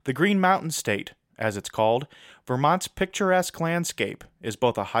The Green Mountain State, as it's called, Vermont's picturesque landscape is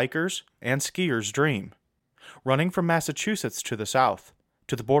both a hiker's and skier's dream. Running from Massachusetts to the south,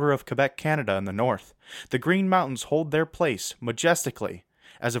 to the border of Quebec, Canada in the north, the Green Mountains hold their place majestically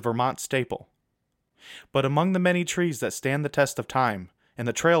as a Vermont staple. But among the many trees that stand the test of time, and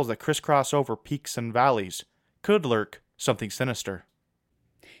the trails that crisscross over peaks and valleys, could lurk something sinister.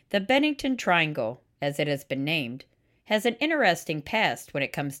 The Bennington Triangle, as it has been named, has an interesting past when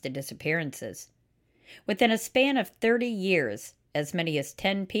it comes to disappearances. Within a span of 30 years, as many as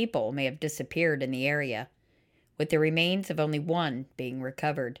 10 people may have disappeared in the area, with the remains of only one being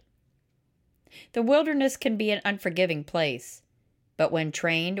recovered. The wilderness can be an unforgiving place, but when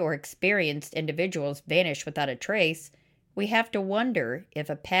trained or experienced individuals vanish without a trace, we have to wonder if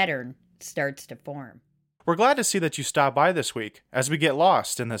a pattern starts to form. We're glad to see that you stopped by this week as we get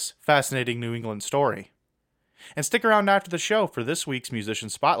lost in this fascinating New England story. And stick around after the show for this week's Musician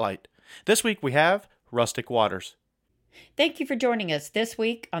Spotlight. This week we have Rustic Waters. Thank you for joining us this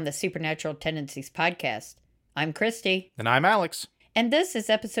week on the Supernatural Tendencies podcast. I'm Christy. And I'm Alex. And this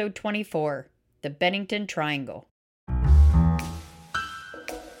is episode 24, The Bennington Triangle.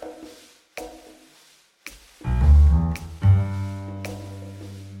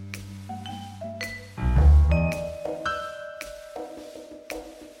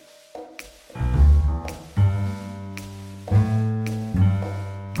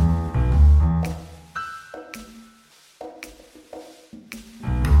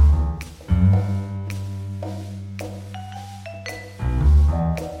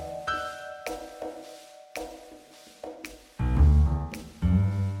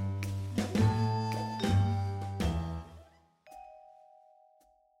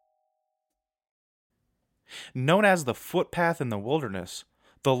 Known as the footpath in the wilderness,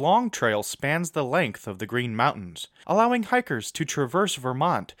 the Long Trail spans the length of the Green Mountains, allowing hikers to traverse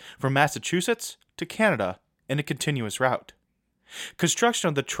Vermont from Massachusetts to Canada in a continuous route. Construction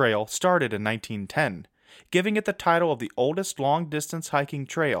of the trail started in 1910, giving it the title of the oldest long-distance hiking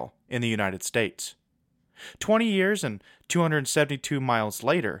trail in the United States. 20 years and 272 miles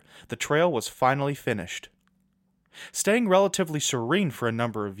later, the trail was finally finished. Staying relatively serene for a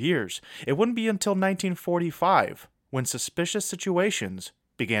number of years, it wouldn't be until 1945 when suspicious situations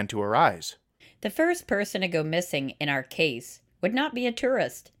began to arise. The first person to go missing in our case would not be a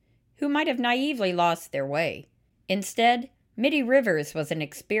tourist who might have naively lost their way. Instead, Mitty Rivers was an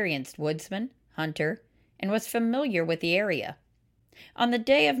experienced woodsman, hunter, and was familiar with the area. On the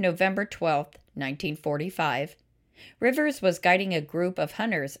day of November 12th, 1945, Rivers was guiding a group of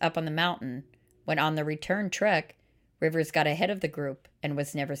hunters up on the mountain when on the return trek, Rivers got ahead of the group and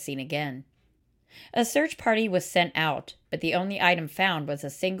was never seen again. A search party was sent out, but the only item found was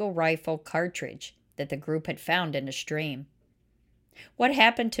a single rifle cartridge that the group had found in a stream. What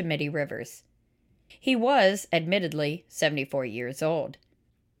happened to Mitty Rivers? He was, admittedly, 74 years old.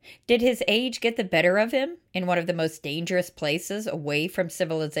 Did his age get the better of him in one of the most dangerous places away from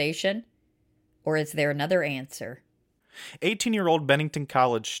civilization? Or is there another answer? 18-year-old Bennington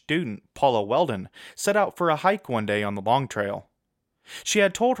College student Paula Weldon set out for a hike one day on the Long Trail. She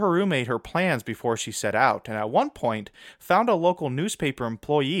had told her roommate her plans before she set out, and at one point found a local newspaper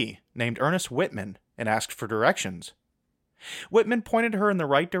employee named Ernest Whitman and asked for directions. Whitman pointed her in the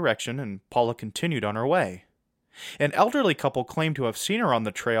right direction, and Paula continued on her way. An elderly couple claimed to have seen her on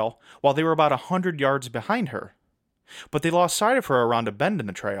the trail while they were about 100 yards behind her, but they lost sight of her around a bend in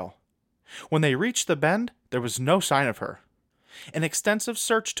the trail. When they reached the bend, there was no sign of her. An extensive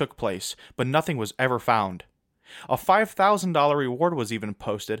search took place, but nothing was ever found. A $5,000 reward was even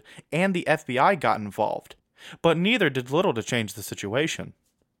posted, and the FBI got involved, but neither did little to change the situation.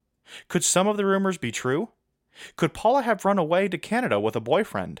 Could some of the rumors be true? Could Paula have run away to Canada with a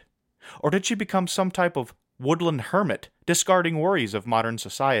boyfriend? Or did she become some type of woodland hermit, discarding worries of modern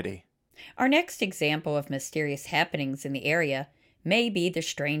society? Our next example of mysterious happenings in the area may be the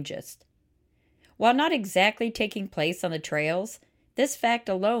strangest. While not exactly taking place on the trails, this fact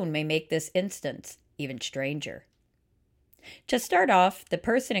alone may make this instance even stranger. To start off, the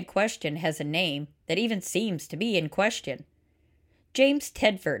person in question has a name that even seems to be in question. James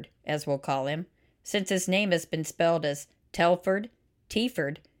Tedford, as we'll call him, since his name has been spelled as Telford,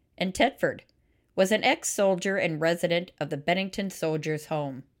 Teaford, and Tedford, was an ex-soldier and resident of the Bennington Soldiers'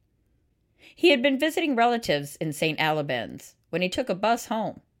 Home. He had been visiting relatives in St. Albans when he took a bus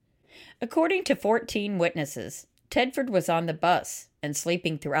home. According to 14 witnesses, Tedford was on the bus and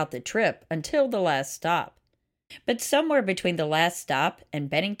sleeping throughout the trip until the last stop. But somewhere between the last stop and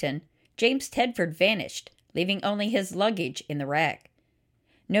Bennington, James Tedford vanished, leaving only his luggage in the rack.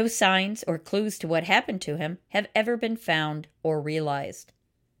 No signs or clues to what happened to him have ever been found or realized.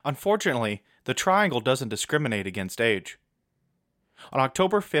 Unfortunately, the triangle doesn't discriminate against age. On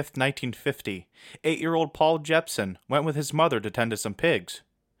October 5th, 1950, 8-year-old Paul Jepson went with his mother to tend to some pigs.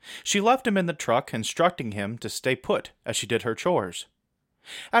 She left him in the truck, instructing him to stay put as she did her chores.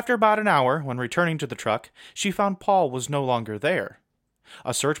 After about an hour, when returning to the truck, she found Paul was no longer there.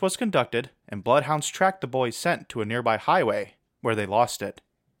 A search was conducted, and bloodhounds tracked the boy's scent to a nearby highway, where they lost it.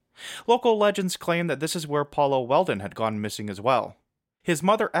 Local legends claim that this is where Paulo Weldon had gone missing as well. His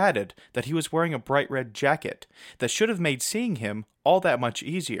mother added that he was wearing a bright red jacket that should have made seeing him all that much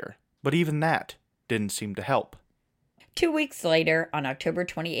easier, but even that didn't seem to help. 2 weeks later, on October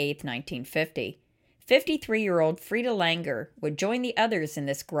 28, 1950, 53-year-old Frida Langer would join the others in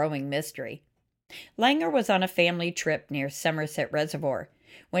this growing mystery. Langer was on a family trip near Somerset Reservoir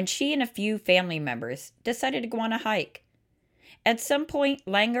when she and a few family members decided to go on a hike. At some point,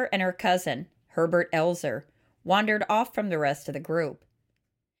 Langer and her cousin, Herbert Elzer, wandered off from the rest of the group.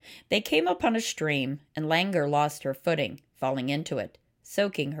 They came upon a stream, and Langer lost her footing, falling into it,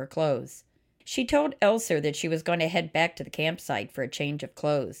 soaking her clothes. She told Elzer that she was going to head back to the campsite for a change of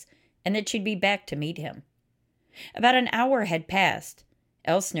clothes, and that she'd be back to meet him. About an hour had passed.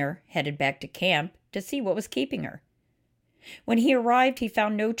 Elsner headed back to camp to see what was keeping her. When he arrived, he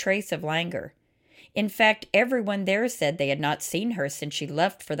found no trace of Langer. In fact, everyone there said they had not seen her since she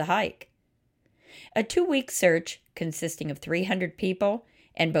left for the hike. A 2-week search, consisting of 300 people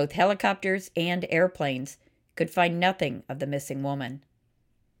and both helicopters and airplanes, could find nothing of the missing woman.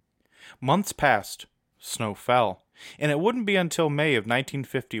 Months passed, snow fell, and it wouldn't be until May of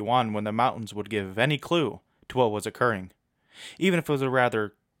 1951 when the mountains would give any clue to what was occurring, even if it was a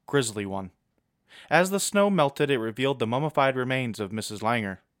rather grisly one. As the snow melted, it revealed the mummified remains of Mrs.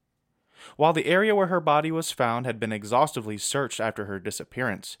 Langer. While the area where her body was found had been exhaustively searched after her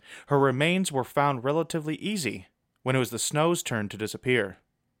disappearance, her remains were found relatively easy when it was the snow's turn to disappear.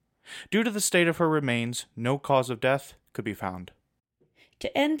 Due to the state of her remains, no cause of death could be found.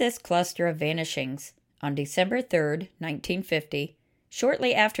 To end this cluster of vanishings, on December 3, 1950,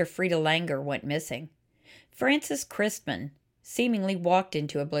 shortly after Frida Langer went missing, Frances Christman seemingly walked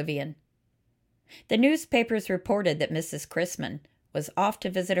into oblivion. The newspapers reported that Mrs. Christman was off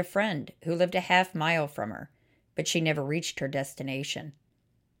to visit a friend who lived a half-mile from her, but she never reached her destination.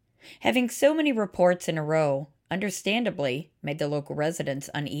 Having so many reports in a row, understandably, made the local residents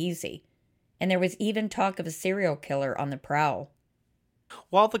uneasy, and there was even talk of a serial killer on the prowl.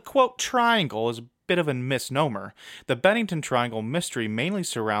 While the quote triangle is a bit of a misnomer, the Bennington Triangle mystery mainly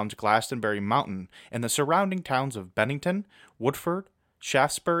surrounds Glastonbury Mountain and the surrounding towns of Bennington, Woodford,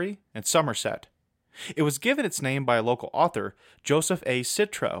 Shaftesbury, and Somerset. It was given its name by a local author, Joseph A.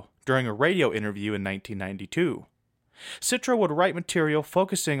 Citro, during a radio interview in 1992. Citro would write material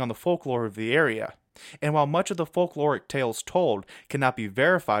focusing on the folklore of the area, and while much of the folkloric tales told cannot be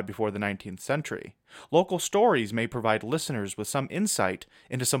verified before the 19th century, local stories may provide listeners with some insight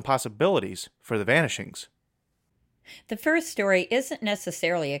into some possibilities for the vanishings. The first story isn't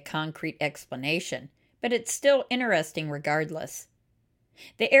necessarily a concrete explanation, but it's still interesting regardless.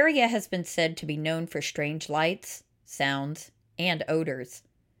 The area has been said to be known for strange lights, sounds, and odors.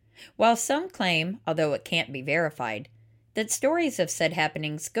 While some claim, although it can't be verified, that stories of said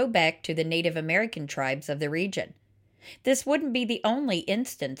happenings go back to the Native American tribes of the region, this wouldn't be the only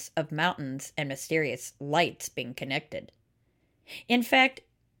instance of mountains and mysterious lights being connected. In fact,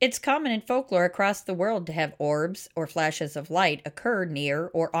 it's common in folklore across the world to have orbs or flashes of light occur near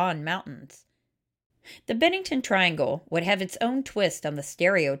or on mountains. The Bennington Triangle would have its own twist on the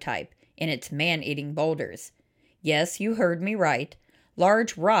stereotype in its man-eating boulders. Yes, you heard me right.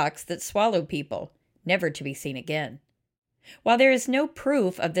 Large rocks that swallow people, never to be seen again. While there is no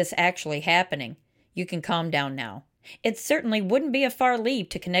proof of this actually happening, you can calm down now. It certainly wouldn't be a far leap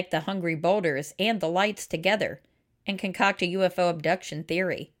to connect the hungry boulders and the lights together and concoct a UFO abduction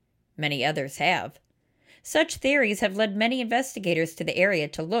theory. Many others have. Such theories have led many investigators to the area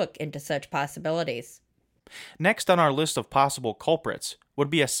to look into such possibilities. Next on our list of possible culprits would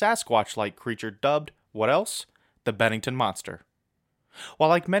be a Sasquatch-like creature dubbed, what else? The Bennington Monster. While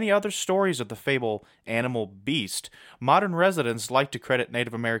like many other stories of the fable animal beast, modern residents like to credit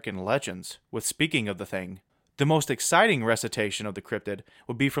Native American legends with speaking of the thing. The most exciting recitation of the cryptid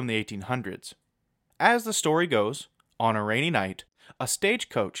would be from the 1800s. As the story goes, on a rainy night, a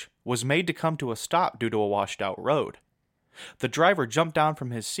stagecoach was made to come to a stop due to a washed-out road. The driver jumped down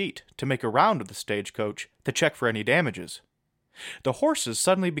from his seat to make a round of the stagecoach to check for any damages. The horses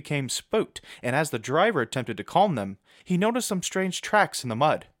suddenly became spooked, and as the driver attempted to calm them, he noticed some strange tracks in the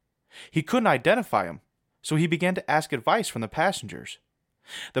mud. He couldn't identify them, so he began to ask advice from the passengers.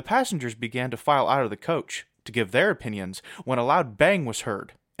 The passengers began to file out of the coach to give their opinions when a loud bang was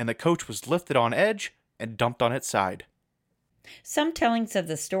heard, and the coach was lifted on edge and dumped on its side. Some tellings of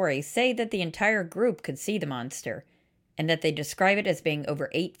the story say that the entire group could see the monster, and that they describe it as being over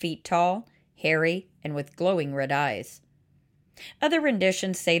 8 feet tall, hairy, and with glowing red eyes. Other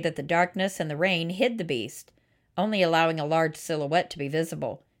renditions say that the darkness and the rain hid the beast, only allowing a large silhouette to be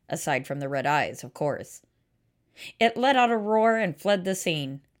visible, aside from the red eyes, of course. It let out a roar and fled the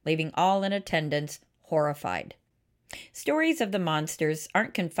scene, leaving all in attendance horrified. Stories of the monsters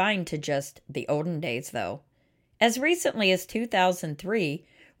aren't confined to just the olden days, though. As recently as 2003,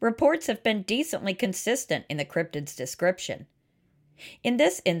 reports have been decently consistent in the cryptid's description. In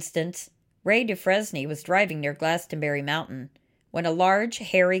this instance, Ray Dufresne was driving near Glastonbury Mountain when a large,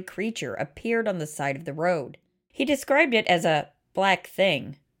 hairy creature appeared on the side of the road. He described it as a black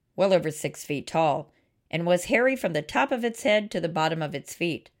thing, well over 6 feet tall, and was hairy from the top of its head to the bottom of its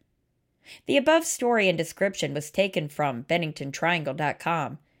feet. The above story and description was taken from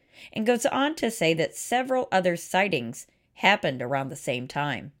BenningtonTriangle.com and goes on to say that several other sightings happened around the same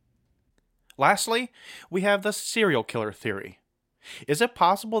time. Lastly, we have the serial killer theory. Is it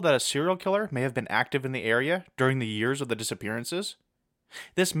possible that a serial killer may have been active in the area during the years of the disappearances?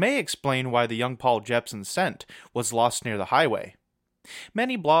 This may explain why the young Paul Jepson scent was lost near the highway.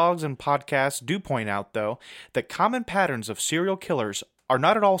 Many blogs and podcasts do point out, though, that common patterns of serial killers are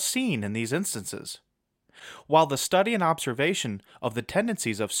not at all seen in these instances. While the study and observation of the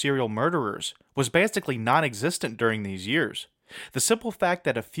tendencies of serial murderers was basically non-existent during these years, the simple fact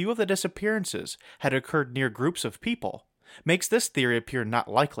that a few of the disappearances had occurred near groups of people makes this theory appear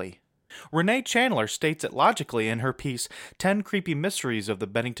not likely. Renee Chandler states it logically in her piece 10 Creepy Mysteries of the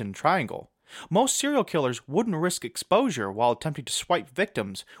Bennington Triangle. Most serial killers wouldn't risk exposure while attempting to swipe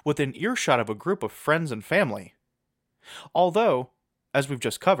victims within earshot of a group of friends and family. Although, as we've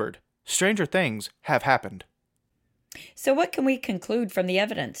just covered, stranger things have happened. So what can we conclude from the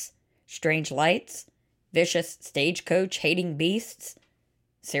evidence? Strange lights? Vicious stagecoach-hating beasts?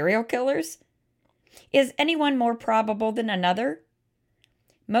 Serial killers? Is anyone more probable than another?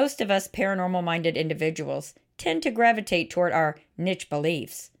 Most of us paranormal-minded individuals tend to gravitate toward our niche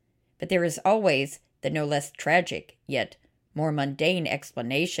beliefs, but there is always the no less tragic, yet more mundane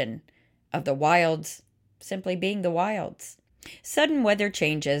explanation of the wilds simply being the wilds. Sudden weather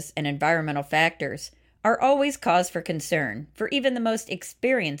changes and environmental factors are always cause for concern for even the most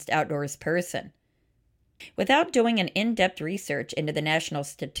experienced outdoors person. Without doing an in-depth research into the national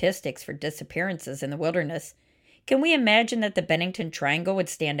statistics for disappearances in the wilderness, can we imagine that the Bennington Triangle would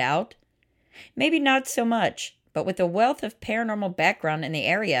stand out? Maybe not so much, but with a wealth of paranormal background in the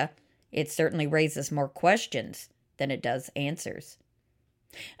area, it certainly raises more questions than it does answers.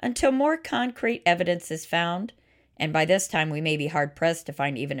 Until more concrete evidence is found, and by this time we may be hard-pressed to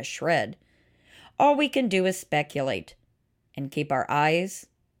find even a shred, all we can do is speculate and keep our eyes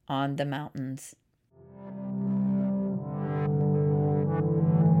on the mountains.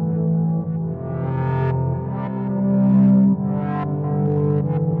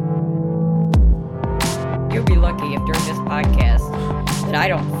 You'll be lucky if during this podcast that I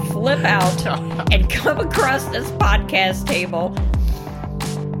don't flip out and come across this podcast table.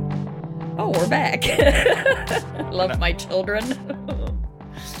 Oh, we're back. Love my children.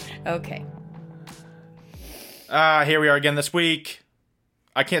 Okay. Here we are again this week.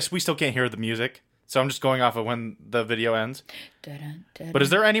 We still can't hear the music, so I'm just going off of when the video ends. But is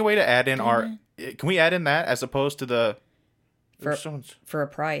there any way to add in can we add in that as opposed to the... For a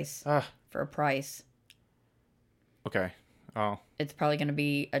price. For a price. Okay. Oh. It's probably going to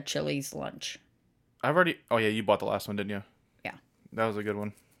be a Chili's lunch. Oh yeah, you bought the last one, didn't you? Yeah. That was a good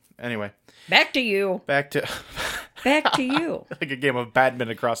one. Anyway. Back to you. Back to you. Like a game of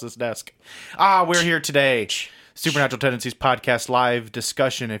badminton across this desk. We're here today. Supernatural Tendencies Podcast live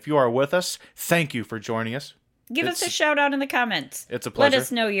discussion. If you are with us, thank you for joining us. Give us a shout out in the comments. It's a pleasure. Let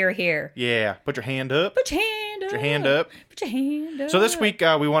us know you're here. Yeah. Put your hand up. Put your hand up. Put your hand up. Put your hand up. So this week,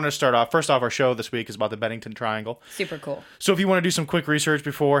 we want to start off. First off, our show this week is about the Bennington Triangle. Super cool. So if you want to do some quick research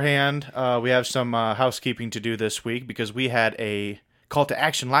beforehand, we have some housekeeping to do this week because we had a call to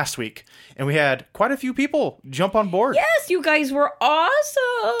action last week, and we had quite a few people jump on board. Yes, you guys were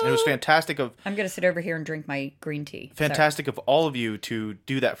awesome. It was fantastic. I'm going to sit over here and drink my green tea. Fantastic of all of you to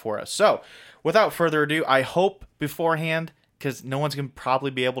do that for us. So, without further ado, I hope beforehand, because no one's going to probably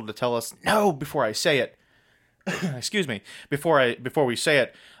be able to tell us no before I say it. Excuse me. Before we say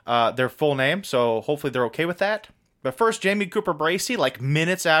it, their full name. So hopefully they're okay with that. But first, Jamie Cooper Bracey, like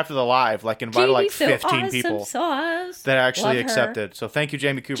minutes after the live, like invited like 15 people sauce. that actually accepted. So thank you,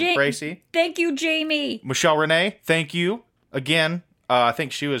 Jamie Cooper Bracey. Thank you, Jamie. Michelle Renee, thank you again. I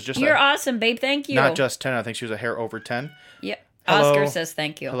think she was just You're awesome, babe. Thank you. Not just 10. I think she was a hair over 10. Yeah. Oscar says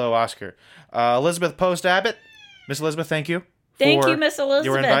thank you. Hello, Oscar. Elizabeth Post Abbott. Miss Elizabeth, thank you. Thank you, Miss Elizabeth.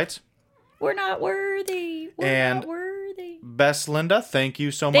 Your invites. We're not worthy. We're not worthy. Bess Linda, thank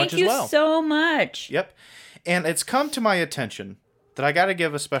you so much as well. Thank you so much. Yep. And it's come to my attention that I got to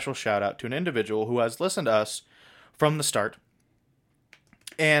give a special shout out to an individual who has listened to us from the start.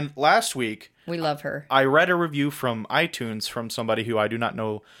 And last week, we love her. I read a review from iTunes from somebody who I do not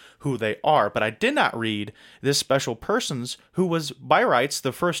know who they are, but I did not read this special person's who was, by rights,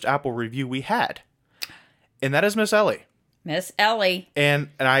 the first Apple review we had. And that is Miss Ellie. Miss Ellie. And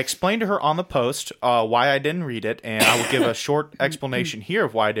I explained to her on the post why I didn't read it, and I will give a short explanation here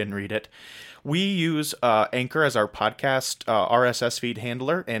of why I didn't read it. We use Anchor as our podcast RSS feed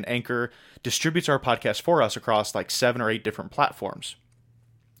handler, and Anchor distributes our podcast for us across like 7 or 8 different platforms.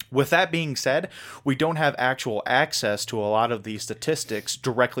 With that being said, we don't have actual access to a lot of the statistics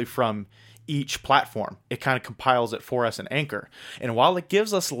directly from each platform. It kind of compiles it for us in Anchor. And while it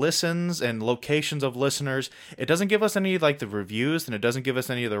gives us listens and locations of listeners, it doesn't give us any like the reviews, and it doesn't give us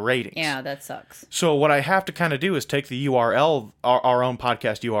any of the ratings. Yeah, that sucks. So what I have to kind of do is take the URL, our own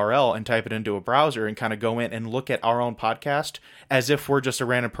podcast URL, and type it into a browser and kind of go in and look at our own podcast as if we're just a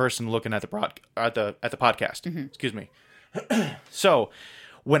random person looking at the podcast. Mm-hmm. Excuse me. So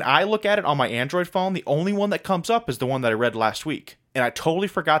when I look at it on my Android phone, the only one that comes up is the one that I read last week. And I totally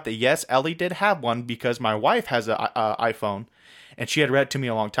forgot that, yes, Ellie did have one because my wife has an iPhone, and she had read to me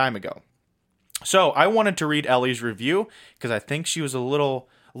a long time ago. So I wanted to read Ellie's review because I think she was a little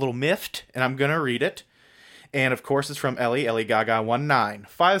miffed, and I'm going to read it. And, of course, it's from Ellie Gaga 19.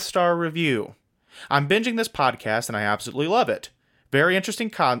 5-star review. I'm binging this podcast, and I absolutely love it. Very interesting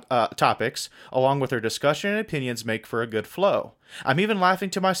topics, along with her discussion and opinions, make for a good flow. I'm even laughing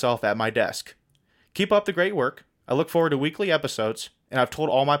to myself at my desk. Keep up the great work. I look forward to weekly episodes, and I've told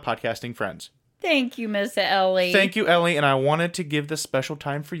all my podcasting friends. Thank you, Miss Ellie. Thank you, Ellie, and I wanted to give this special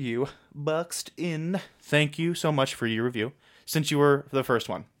time for you. Buxton. Thank you so much for your review, since you were the first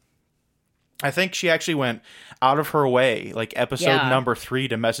one. I think she actually went out of her way, like episode number 3,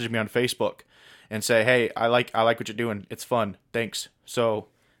 to message me on Facebook and say, "Hey, I like what you're doing. It's fun. Thanks." So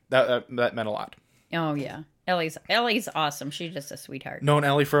that meant a lot. Oh yeah, Ellie's awesome. She's just a sweetheart. Known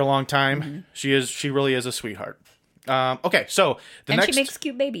Ellie for a long time. Mm-hmm. She really is a sweetheart. Okay, so she makes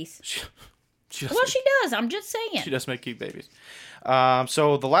cute babies. She does. I'm just saying. She does make cute babies.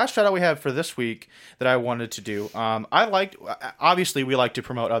 So the last shout out we have for this week that I wanted to do, obviously we like to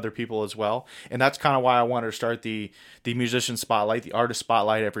promote other people as well. And that's kind of why I wanted to start the musician spotlight, the artist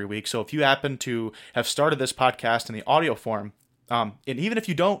spotlight every week. So if you happen to have started this podcast in the audio form, and even if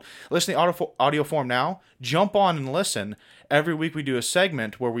you don't listen to the audio form now, jump on and listen. Every week we do a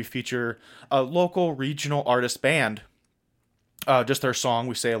segment where we feature a local regional artist band, just their song.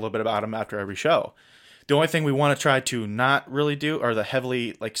 We say a little bit about them after every show. The only thing we want to try to not really do are the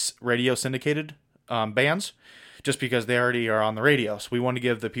heavily like radio syndicated bands, just because they already are on the radio. So we want to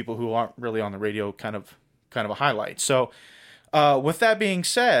give the people who aren't really on the radio kind of a highlight. So with that being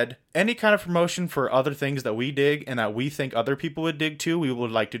said, any kind of promotion for other things that we dig and that we think other people would dig too, we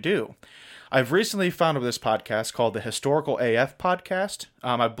would like to do. I've recently found this podcast called the Historical AF Podcast.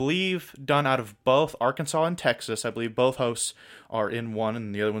 I believe done out of both Arkansas and Texas. I believe both hosts are in one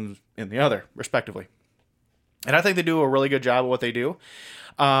and the other one's in the other, respectively. And I think they do a really good job of what they do.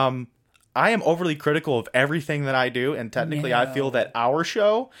 I am overly critical of everything that I do, and technically I feel that our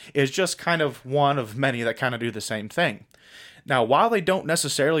show is just kind of one of many that kind of do the same thing. Now, while they don't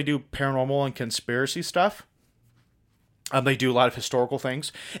necessarily do paranormal and conspiracy stuff, they do a lot of historical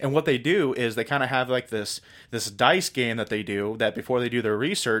things, and what they do is they kind of have like this dice game that they do, that before they do their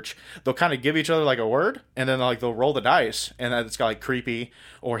research, they'll kind of give each other like a word, and then they'll roll the dice, and then it's got like creepy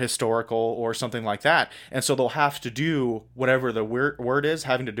or historical or something like that, and so they'll have to do whatever the word is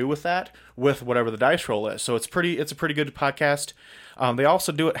having to do with that with whatever the dice roll is. So it's a pretty good podcast. They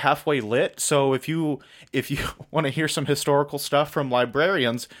also do it halfway lit, so if you want to hear some historical stuff from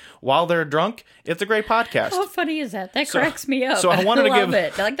librarians while they're drunk, it's a great podcast. How funny is that? That cracks me up. So I wanted to give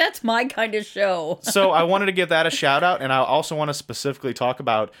it. Like, that's my kind of show. So I wanted to give that a shout out, and I also want to specifically talk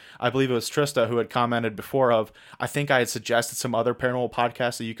about, I believe it was Trista who had commented before I think I had suggested some other paranormal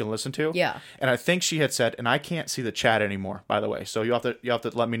podcasts that you can listen to. Yeah. And I think she had said, and I can't see the chat anymore, by the way, so you have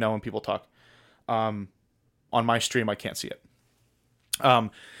to let me know when people talk. On my stream, I can't see it.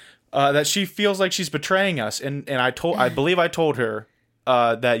 That she feels like she's betraying us, and I believe I told her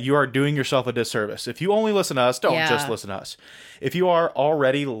that you are doing yourself a disservice. If you only listen to us, don't just listen to us. If you are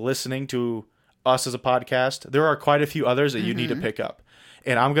already listening to us as a podcast, there are quite a few others that you need to pick up.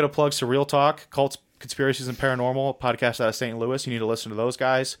 And I'm going to plug Surreal Talk, Cults, Conspiracies, and Paranormal, podcast out of St. Louis. You need to listen to those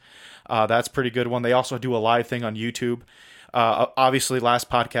guys. That's a pretty good one. They also do a live thing on YouTube. Obviously, last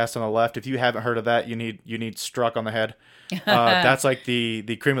podcast on the left. If you haven't heard of that, you need struck on the head. That's like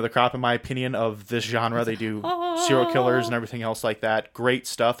the cream of the crop, in my opinion, of this genre. They do serial killers and everything else like that. Great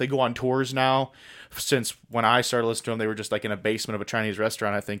stuff. They go on tours now. Since when I started listening to them, they were just like in a basement of a Chinese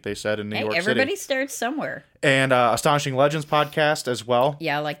restaurant, I think they said, in New York City. Everybody starts somewhere. And Astonishing Legends podcast as well.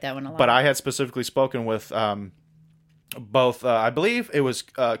 Yeah, I like that one a lot. But I had specifically spoken with both, I believe it was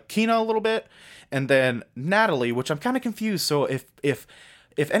Kina a little bit, and then Natalie, which I'm kind of confused. So if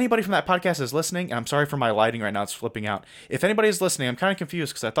anybody from that podcast is listening, and I'm sorry for my lighting right now, it's flipping out. If anybody is listening, I'm kind of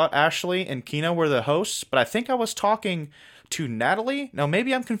confused because I thought Ashley and Kina were the hosts, but I think I was talking to Natalie. Now,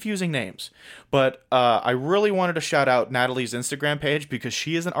 maybe I'm confusing names, but I really wanted to shout out Natalie's Instagram page because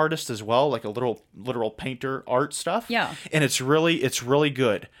she is an artist as well, like a literal painter art stuff. Yeah. And it's really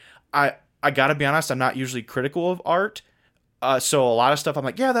good. I gotta be honest, I'm not usually critical of art. So a lot of stuff I'm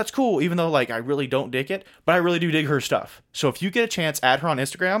like, yeah, that's cool, even though like I really don't dig it, but I really do dig her stuff. So if you get a chance, add her on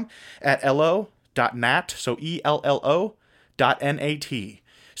Instagram at ello.nat, so ELLO.NAT.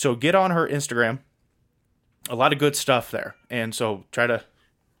 So get on her Instagram. A lot of good stuff there. And so try to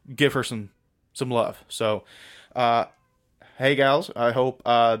give her some love. So hey gals, I hope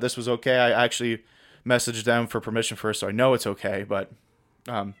this was okay. I actually messaged them for permission first, so I know it's okay, but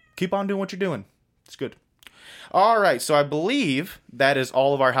keep on doing what you're doing. It's good. All right, so I believe that is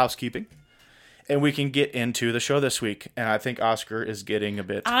all of our housekeeping, and we can get into the show this week. And I think Oscar is getting a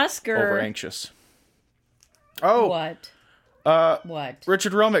bit over anxious. Oh, what? What?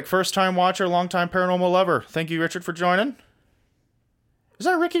 Richard Romick, first-time watcher, long-time paranormal lover. Thank you, Richard, for joining. Is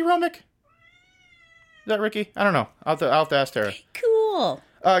that Ricky Romick? Is that Ricky? I don't know. I'll have to ask Tara. Cool.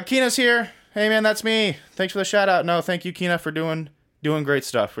 Kina's here. Hey, man, that's me. Thanks for the shout-out. No, thank you, Kina, for doing great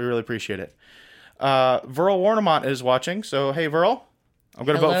stuff. We really appreciate it. Verl Warnemont is watching, so hey, Verl, I'm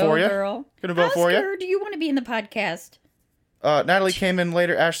going to vote for you. Girl. Going to vote for you. Oscar, do you want to be in the podcast? Natalie came in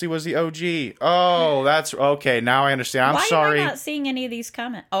later. Ashley was the OG. Oh, that's okay. Now I understand. I'm sorry. Why am I not seeing any of these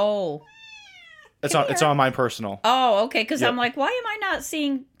comments? Oh, it's on my personal. Oh, okay. Because Yep. I'm like, why am I not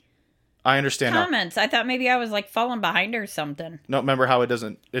seeing I understand now. comments? I thought maybe I was like falling behind or something. No, remember how it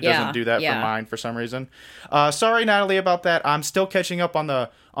doesn't do that for mine for some reason. Sorry, Natalie, about that. I'm still catching up on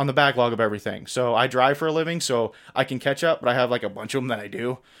the backlog of everything. So I drive for a living, so I can catch up, but I have like a bunch of them that I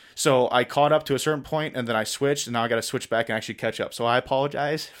do. So I caught up to a certain point, and then I switched, and now I got to switch back and actually catch up. So I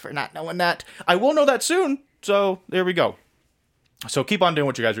apologize for not knowing that. I will know that soon. So there we go. So keep on doing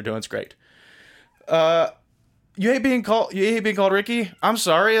what you guys are doing. It's great. You hate being called Ricky? I'm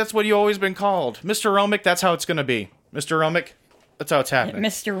sorry. That's what you always been called. Mr. Romick, that's how it's going to be. Mr. Romick, that's how it's happening.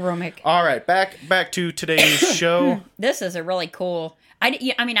 Mr. Romick. All right, back to today's show. This is a really cool...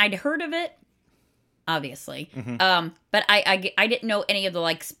 I mean, I'd heard of it, obviously. Mm-hmm. But I didn't know any of the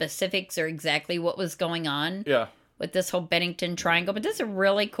like specifics or exactly what was going on. Yeah. With this whole Bennington Triangle. But this is a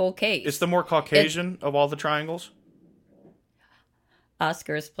really cool case. It's the more Caucasian of all the triangles.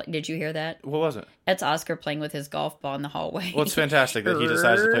 Did you hear that? What was it? That's Oscar playing with his golf ball in the hallway. Well, it's fantastic that he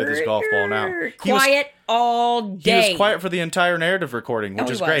decides to play this golf ball now. Quiet all day. He was quiet for the entire narrative recording, which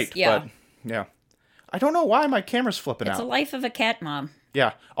is great. Yeah. But, yeah. I don't know why my camera's flipping out. It's a life of a cat mom.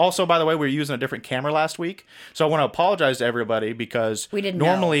 Yeah. Also, by the way, we were using a different camera last week. So I want to apologize to everybody because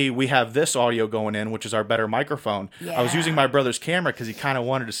normally we have this audio going in, which is our better microphone. Yeah. I was using my brother's camera because he kind of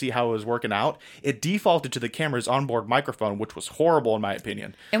wanted to see how it was working out. It defaulted to the camera's onboard microphone, which was horrible in my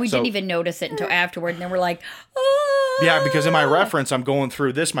opinion. And we didn't even notice it until afterward. And then we're like, oh. Yeah, because in my reference, I'm going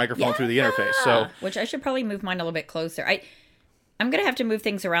through this microphone through the interface. So, which I should probably move mine a little bit closer. I'm going to have to move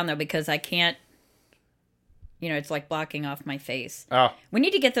things around, though, because I can't. You know, it's like blocking off my face. Oh. We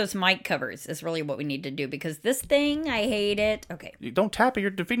need to get those mic covers is really what we need to do because this thing, I hate it. Okay. You don't tap it. You're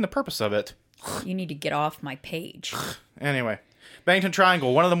defeating the purpose of it. You need to get off my page. Anyway. Bennington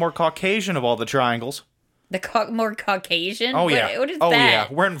Triangle, one of the more Caucasian of all the triangles. More Caucasian? Oh, yeah. What is that? Yeah.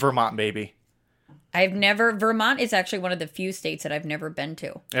 We're in Vermont, baby. Vermont is actually one of the few states that I've never been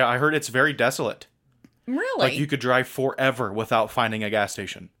to. Yeah, I heard it's very desolate. Really? Like you could drive forever without finding a gas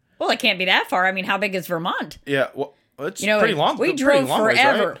station. Well, it can't be that far. I mean, how big is Vermont? Yeah, well, it's pretty long. We drove forever.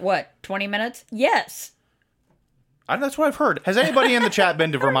 Ways, right? What, 20 minutes? Yes. That's what I've heard. Has anybody in the chat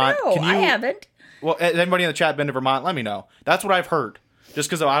been to Vermont? I haven't. Well, has anybody in the chat been to Vermont? Let me know. That's what I've heard. Just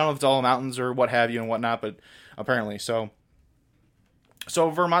because I don't know if it's all mountains or what have you and whatnot, but apparently. So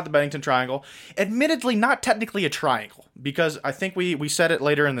Vermont, the Bennington Triangle. Admittedly, not technically a triangle, because I think we said it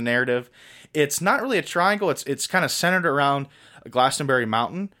later in the narrative. It's not really a triangle. It's kind of centered around Glastonbury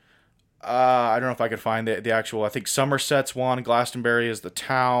Mountain. I don't know if I could find the actual. I think Somerset's one. Glastonbury is the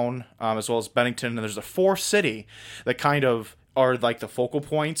town, as well as Bennington. And there's a fourth city that kind of are like the focal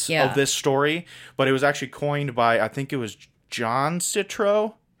points of this story. But it was actually coined by, I think it was John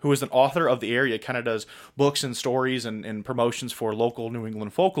Citro, who is an author of the area, kind of does books and stories and promotions for local New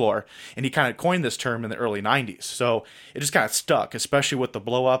England folklore. And he kind of coined this term in the early 90s. So it just kind of stuck, especially with the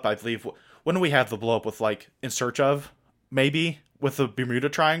blow up. I believe, when do we have the blow up with, like, In Search Of, maybe? With the Bermuda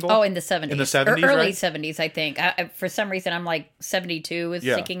Triangle? Oh, in the 70s. In the 70s, early right? 70s, I think. For some reason, I'm like 72 is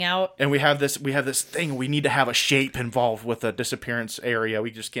Yeah. sticking out. And we have this thing. We need to have a shape involved with the disappearance area.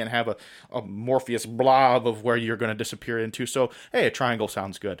 We just can't have a Morpheus blob of where you're going to disappear into. So, hey, a triangle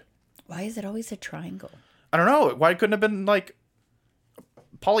sounds good. Why is it always a triangle? I don't know. Why couldn't it have been like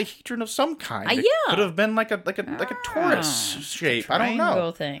polyhedron of some kind? It yeah. could have been like a torus shape. I don't know.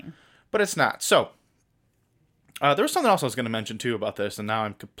 Triangle thing. But it's not. So, there was something else I was going to mention too about this, and now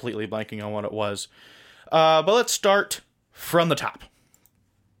I'm completely blanking on what it was. But let's start from the top.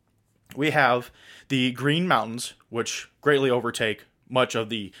 We have the Green Mountains, which greatly overtake much of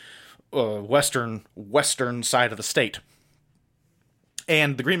the western side of the state.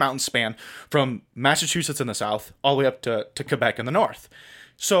 And the Green Mountains span from Massachusetts in the south all the way up to Quebec in the north.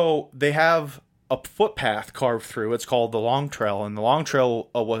 So they have a footpath carved through. It's called the Long Trail, and the Long Trail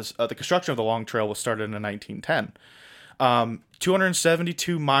the construction of the Long Trail was started in 1910.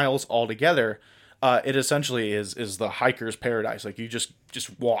 272 miles altogether. It essentially is the hiker's paradise. Like, you just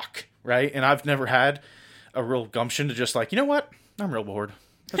walk, right? And I've never had a real gumption to just, like, you know what? I'm real bored.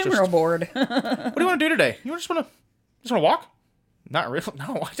 I'm real bored. What do you want to do today? You just want to walk? Not really. No,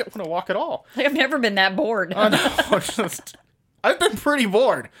 I don't want to walk at all. I've never been that bored. Oh, no. I've been pretty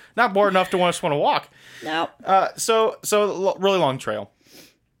bored. Not bored enough to want to walk. No. So really long trail.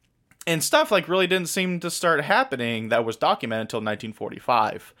 And stuff like really didn't seem to start happening that was documented until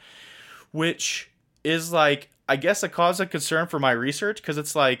 1945, which is like, I guess, a cause of concern for my research, because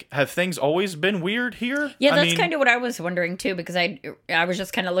it's like, have things always been weird here? Yeah, that's kind of what I was wondering too, because I was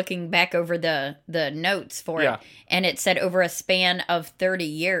just kind of looking back over the notes for it, and it said over a span of 30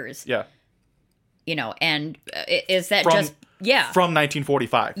 years. Yeah. You know, and is that From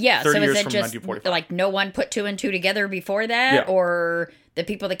 1945. Yeah, 30 so years is it from just 1945. like no one put two and two together before that? Yeah. Or the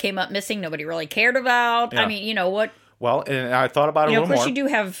people that came up missing nobody really cared about? Yeah. I mean, you know what? Well, and I thought about it a Of little course more. you do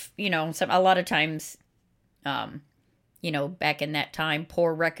have, a lot of times, back in that time,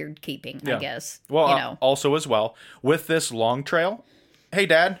 poor record keeping, I guess. Well, also as well, with this long trail. Hey,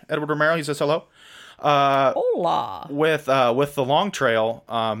 Dad, Edward Romero, he says hello. Hola. With the long trail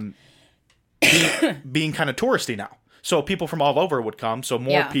being kind of touristy now. So people from all over would come. So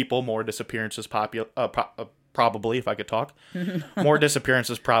more people, more disappearances probably, if I could talk. More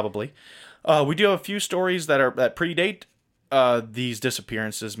disappearances probably. We do have a few stories that predate these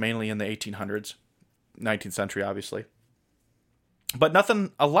disappearances, mainly in the 1800s, 19th century, obviously. But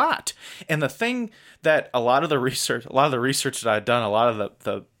nothing a lot. And the thing that a lot of the research that I've done, a lot of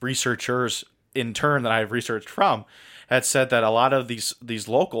the researchers in turn that I've researched from, had said that a lot of these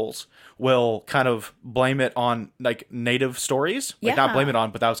locals will kind of blame it on, like, native stories. Like, not blame it on,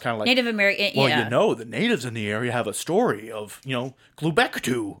 but that was kind of like... Native American, Well, the natives in the area have a story of,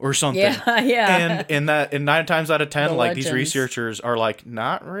 Glubektu or something. Yeah. And 9 times out of 10, The like, these legends. researchers are like,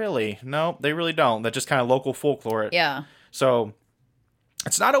 not really. No, they really don't. That's just kind of local folklore. Yeah. So...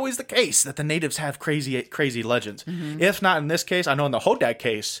 it's not always the case that the natives have crazy legends. Mm-hmm. If not in this case, I know in the Hodag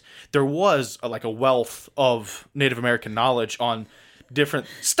case, there was a wealth of Native American knowledge on different...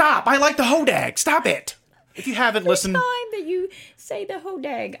 Stop! I like the Hodag! Stop it! If you haven't listened... Time that you say the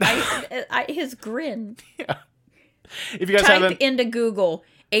Hodag, his grin. Yeah. If you guys Type haven't... into Google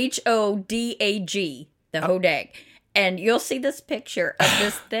HODAG, the Hodag. And you'll see this picture of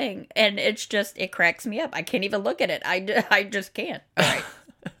this thing, and it cracks me up. I can't even look at it. I just can't. All right.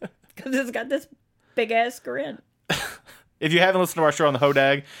 Because it's got this big-ass grin. If you haven't listened to our show on the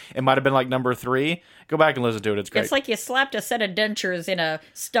Hodag, it might have been number 3. Go back and listen to it. It's great. It's like you slapped a set of dentures in a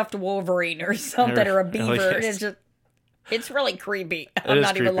stuffed Wolverine or something, or a beaver. It's really creepy. I'm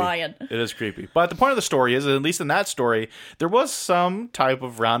not even lying. It is creepy. But the point of the story is, at least in that story, there was some type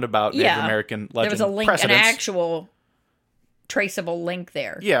of roundabout Native American legend. There was a link, precedence. an actual traceable link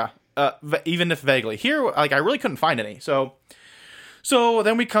there. Yeah, even if vaguely. Here, I really couldn't find any. So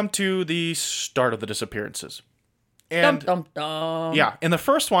then we come to the start of the disappearances. And Dum, dum, dum. yeah, and the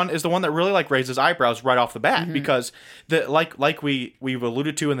first one is the one that really raises eyebrows right off the bat, because we've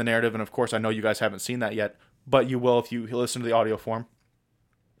alluded to in the narrative, and of course I know you guys haven't seen that yet, but you will if you listen to the audio form.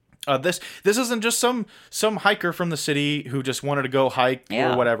 This isn't just some hiker from the city who just wanted to go hike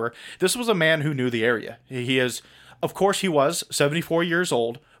or whatever. This was a man who knew the area. He is, of course, he was 74 years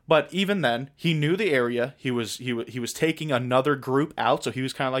old, but even then, he knew the area. He was taking another group out, so he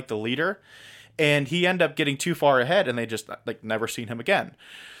was kind of like the leader. And he ended up getting too far ahead, and they just never seen him again.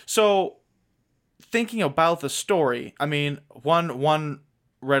 So thinking about the story, I mean, one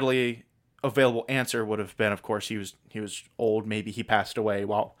readily available answer would have been, of course, he was old. Maybe he passed away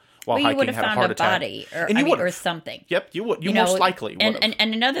while Well, you would hiking, have had a found heart a attack. body, or And you would've. or something. Yep, you would. You You know, most likely would have.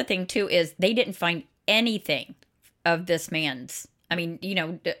 And another thing too is they didn't find anything of this man's. I mean,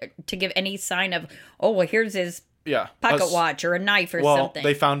 to give any sign of, oh, well, here's his Yeah. pocket watch or a knife or Well, something.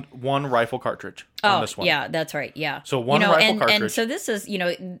 they found one rifle cartridge on this one. yeah, that's right. Yeah. So one rifle cartridge. And so this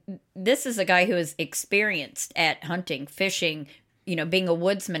is a guy who is experienced at hunting, fishing, being a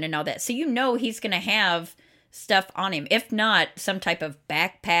woodsman and all that. So he's going to have stuff on him. If not, some type of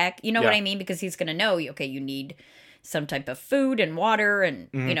backpack. You know what Yeah. I mean? Because he's going to know, okay, you need some type of food and water and,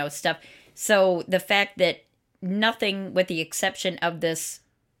 stuff. So the fact that nothing, with the exception of this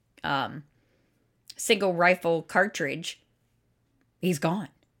single rifle cartridge, he's gone.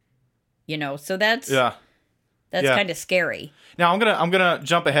 So that's Yeah. Yeah. kind of scary. Now I'm gonna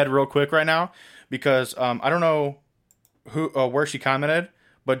jump ahead real quick right now because I don't know where she commented,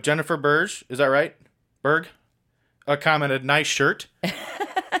 but Jennifer Berge, is that right? Berg, commented, "Nice shirt."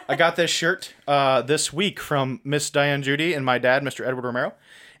 I got this shirt this week from Miss Diane Judy and my dad, Mr. Edward Romero,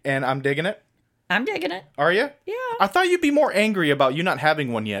 and I'm digging it. I'm digging it. Are you? Yeah. I thought you'd be more angry about you not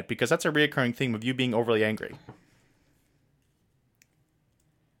having one yet, because that's a reoccurring theme of you being overly angry.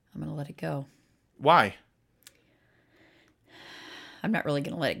 I'm going to let it go. Why? I'm not really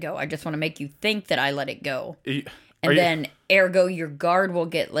going to let it go. I just want to make you think that I let it go. Are And you- then, ergo, your guard will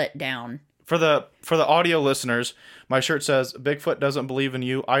get let down. For the audio listeners, my shirt says Bigfoot doesn't believe in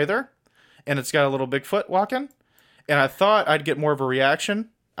you either, and it's got a little Bigfoot walking. And I thought I'd get more of a reaction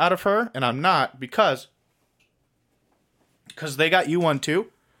out of her, and I'm not, because they got you one too.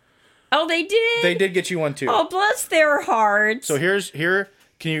 Oh, they did? They did get you one too. Oh, bless their hearts. So here.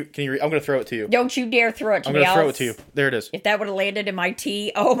 Can you I'm gonna throw it to you. Don't you dare throw it to I'm me. gonna throw it to you. There it is. If that would have landed in my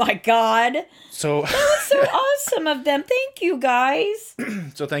tea, oh my God. So So awesome of them. Thank you, guys.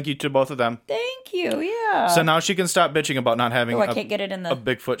 so thank you to both of them. Thank you. Yeah. So now she can stop bitching about not having I can't get it in a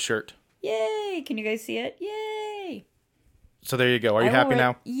the... Bigfoot shirt. Yay. Can you guys see it? Yay. So there you go. Are you happy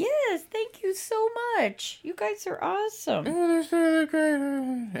now? Yes. Thank you so much. You guys are awesome.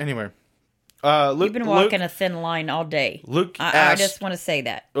 Anyway, Luke, You've been walking a thin line all day. Luke I asked, just want to say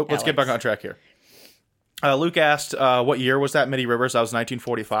that. let's get back on track here. Luke asked, what year was that, Mitty Rivers? That was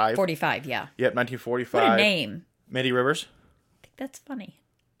 1945. 45, yeah. Yep, 1945. What a name. Mitty Rivers. I think that's funny.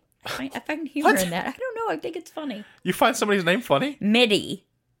 I find humor What? in that. I don't know. I think it's funny. You find somebody's name funny? Mitty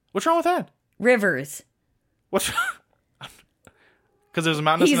What's wrong with that? Rivers. What's... Because there's a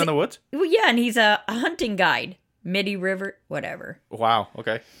mountain in the woods? Well, yeah, and he's a hunting guide. Mitty River, whatever. Wow,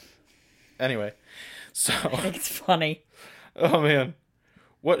 okay. Anyway, so... I think it's funny. Oh, man.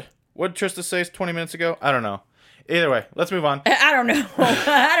 What did Trista say 20 minutes ago? I don't know. Either way, let's move on. I don't know.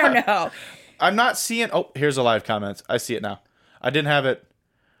 I don't know. I'm not seeing... Oh, here's the live comments. I see it now. I didn't have it...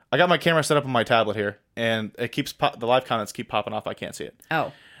 I got my camera set up on my tablet here, and it keeps... the live comments keep popping off. I can't see it.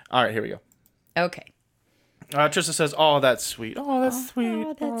 Oh, All right, here we go. okay. Trista says, "Oh, that's sweet. Oh, that's sweet.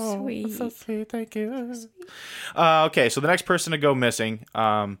 Oh, that's sweet. That's so sweet. Thank you." Okay, so the next person to go missing,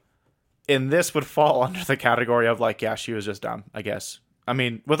 and this would fall under the category of like, yeah, she was just dumb, I guess. I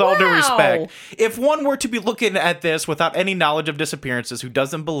mean, with all due respect, if one were to be looking at this without any knowledge of disappearances, who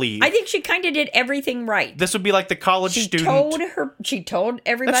doesn't believe, I think she kind of did everything right. this would be like the college student. She told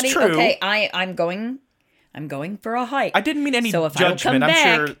everybody, That's true. okay, I'm going for a hike. I didn't mean any So if I don't judgment. come I'm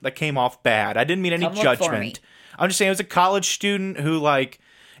back, sure that came off bad. I didn't mean any come look for me. judgment. I'm just saying it was a college student who, like,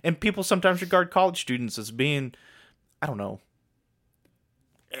 and people sometimes regard college students as being, I don't know.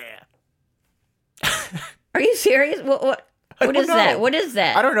 Are you serious? What is know. that? What is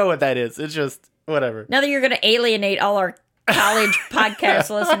that? I don't know what that is. It's just whatever. Now that you're going to alienate all our college podcast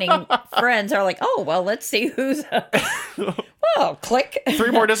listening friends, are like, oh, well, let's see who's. Well, click.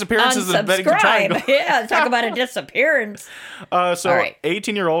 3 more disappearances in Bennington Triangle. Unsubscribe. Yeah, talk about a disappearance. So, All right.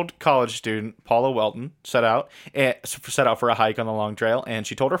 18-year-old college student Paula Welton set out for a hike on the Long Trail, and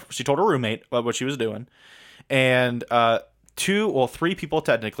she told her roommate what she was doing, and 3 people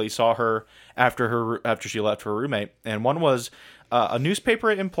technically saw her after she left her roommate, and one was a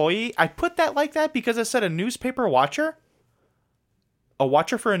newspaper employee. I put that like that because it said a newspaper watcher. A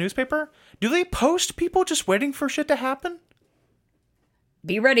watcher for a newspaper? Do they post people just waiting for shit to happen?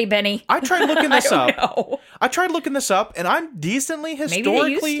 Be ready, Benny. I tried looking this up. No. I tried looking this up, and I'm decently Maybe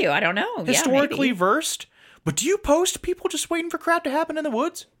historically they used to. I don't know. historically Yeah, maybe. versed. But do you post people just waiting for crap to happen in the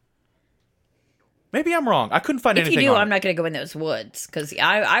woods? Maybe I'm wrong. I couldn't find If you anything do, on I'm not going to go in those woods because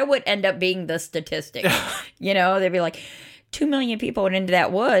I would end up being the statistic. They'd be like, 2 million people went into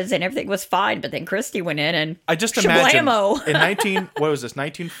that woods and everything was fine, but then Christy went in and I just imagine shablamo. in what was this,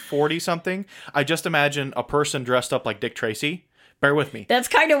 1940 something? I just imagine a person dressed up like Dick Tracy. Bear with me. That's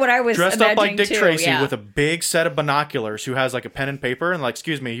kind of what I was Dressed imagining up like Dick too, Tracy yeah. with a big set of binoculars, who has like a pen and paper, and like,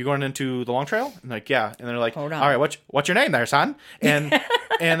 excuse me, you going into the Long Trail? And like, yeah. And they're like, Hold on. all right, what's your name there, son? And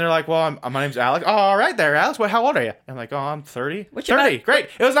and they're like, well, my name's Alex. Oh, all right there, Alex. Well, how old are you? I'm like, oh, I'm 30. What's your 30. Great.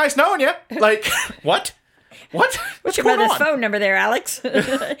 It was nice knowing you. Like, what? What's your going mother's on? phone number there, Alex?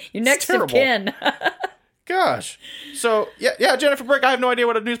 Your next of terrible. kin. Gosh. So yeah, Jennifer Brick. I have no idea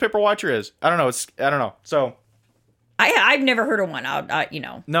what a newspaper watcher is. I don't know. So. I've never heard of one.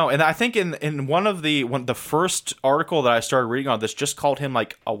 No, and I think in one of the first article that I started reading on this just called him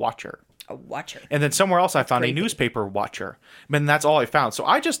like a watcher. A watcher. And then somewhere else I found creepy. a newspaper watcher. And that's all I found. So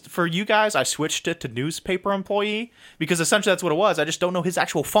for you guys, I switched it to newspaper employee because essentially that's what it was. I just don't know his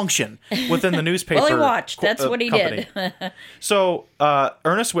actual function within the newspaper. Well, he watched. That's what he company. did. So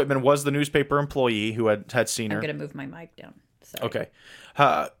Ernest Whitman was the newspaper employee who had seen her. I'm going to move my mic down. Sorry. Okay.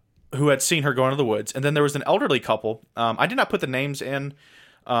 Who had seen her go into the woods. And then there was an elderly couple. I did not put the names in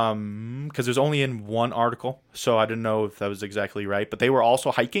because it was only in one article, so I didn't know if that was exactly right. But they were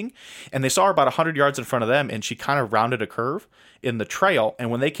also hiking, and they saw her about 100 yards in front of them, and she kind of rounded a curve in the trail.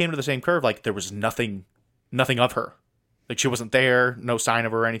 And when they came to the same curve, like there was nothing of her. Like she wasn't there, no sign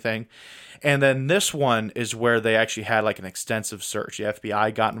of her or anything. And then this one is where they actually had like an extensive search. The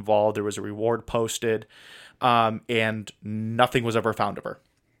FBI got involved. There was a reward posted, and nothing was ever found of her.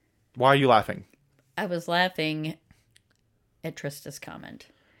 Why are you laughing? I was laughing at Trista's comment.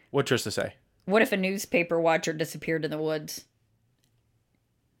 What'd Trista say? What if a newspaper watcher disappeared in the woods?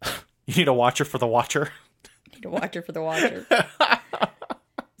 You need a watcher for the watcher? Need a watcher for the watcher.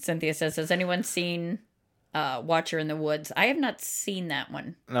 Cynthia says, has anyone seen Watcher in the Woods? I have not seen that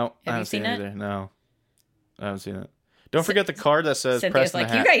one. No. Have I you seen it? either. No. I haven't seen it. Don't forget the card that says Cynthia's press in the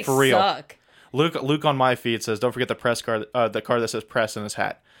like, hat. you guys for real. suck. Luke on my feed says, don't forget the press card, the card that says press in his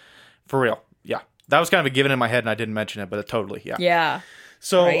hat. For real. Yeah. That was kind of a given in my head and I didn't mention it, but totally, yeah. Yeah.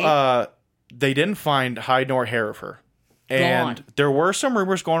 So, Right? they didn't find hide nor hair of her. And Gone. there were some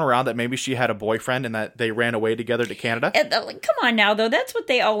rumors going around that maybe she had a boyfriend and that they ran away together to Canada. And, come on now, though. That's what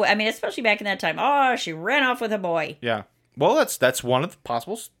they always... I mean, especially back in that time. Oh, she ran off with a boy. Yeah. Well, that's one of the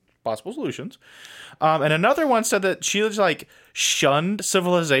possible solutions. And another one said that she was like shunned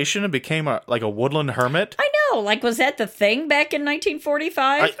civilization and became a woodland hermit. I know. Like, was that the thing back in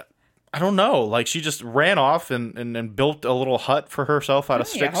 1945? I don't know. Like she just ran off and built a little hut for herself out of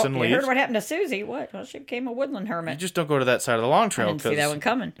sticks and You leaves. heard what happened to Susie. What? Well, she became a woodland hermit. You just don't go to that side of the Long I Trail. didn't see that one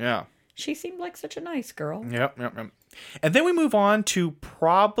coming. Yeah. She seemed like such a nice girl. Yep. And then we move on to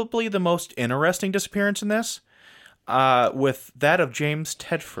probably the most interesting disappearance in this, with that of James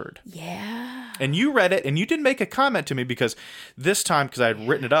Tedford. Yeah. And you read it, and you didn't make a comment to me because this time, because I had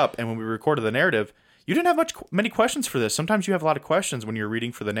written it up, and when we recorded the narrative, you didn't have many questions for this. Sometimes you have a lot of questions when you're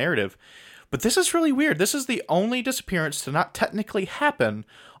reading for the narrative. But this is really weird. This is the only disappearance to not technically happen,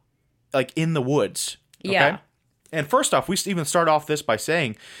 like, in the woods. Okay? Yeah. And first off, we even start off this by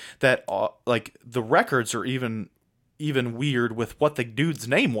saying that, like, the records are even weird with what the dude's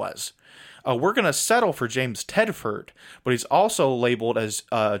name was. We're going to settle for James Tedford, but he's also labeled as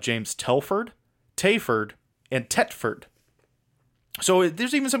James Telford, Tayford, and Tetford. So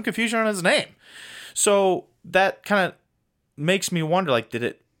there's even some confusion on his name. So that kind of makes me wonder, like, did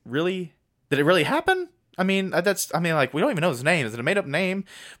it really happen? I mean, we don't even know his name. Is it a made-up name?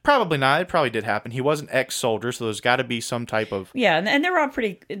 Probably not. It probably did happen. He was an ex-soldier, so there's got to be some type of... Yeah, and they're all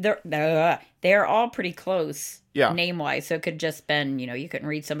pretty... They're all pretty close, Yeah. name-wise. So it could just been, you couldn't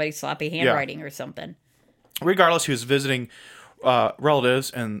read somebody's sloppy handwriting or something. Regardless, he was visiting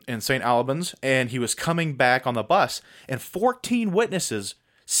relatives in St. Albans, and he was coming back on the bus, and 14 witnesses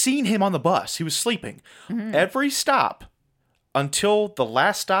seen him on the bus. He was sleeping. Mm-hmm. Every stop until the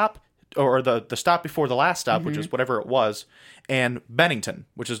last stop, or the stop before the last stop, which is whatever it was, and Bennington,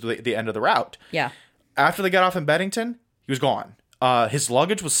 which is the end of the route. Yeah. After they got off in Bennington, he was gone. His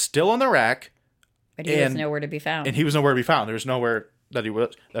luggage was still on the rack. But he was nowhere to be found. And he was nowhere to be found. There was nowhere that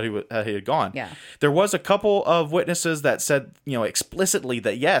he had gone. Yeah. There was a couple of witnesses that said, explicitly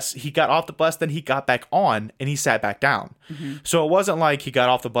that yes, he got off the bus, then he got back on and he sat back down. Mm-hmm. So it wasn't like he got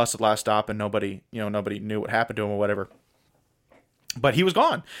off the bus at the last stop and nobody knew what happened to him or whatever. But he was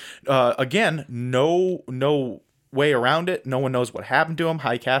gone. Again, no way around it. No one knows what happened to him.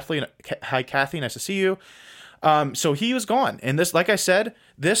 Hi, Kathy. Nice to see you. So he was gone. And this, like I said,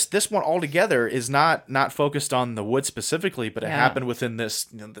 this one altogether is not focused on the wood specifically, but it happened within this,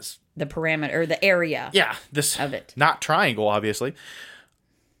 the parameter, or the area. Yeah. This of it. Not triangle, obviously.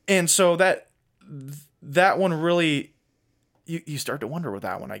 And so that one really you start to wonder with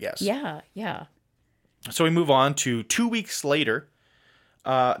that one, I guess. Yeah, yeah. So we move on to 2 weeks later.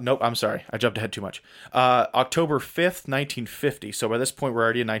 Nope, I'm sorry. I jumped ahead too much. October 5th, 1950. So by this point, we're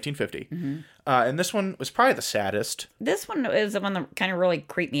already in 1950. Mm-hmm. And this one was probably the saddest. This one is the one that kind of really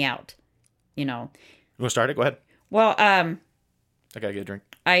creeped me out. You know. You want to start it? Go ahead. Well, I gotta get a drink.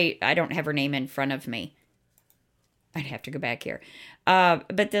 I don't have her name in front of me. I'd have to go back here.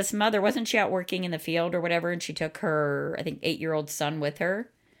 But this mother, wasn't she out working in the field or whatever? And she took her, I think, 8-year-old son with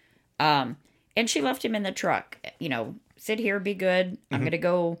her. And she left him in the truck. You know, sit here, be good. I'm going to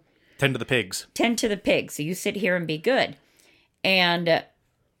go Tend to the pigs. tend to the pigs. So you sit here and be good. And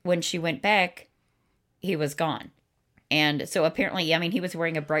when she went back, he was gone. And so apparently, I mean, he was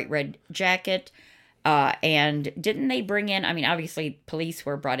wearing a bright red jacket. And didn't they bring in, I mean, obviously police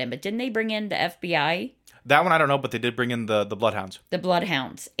were brought in, but didn't they bring in the FBI? That one I don't know, but they did bring in the bloodhounds. The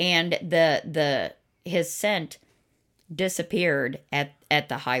bloodhounds. And his scent disappeared at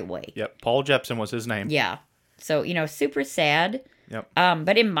the highway. Yep, Paul Jepson was his name. Yeah. So, you know, super sad. Yep.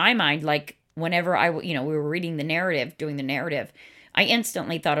 But in my mind, like, whenever we were reading the narrative, doing the narrative, I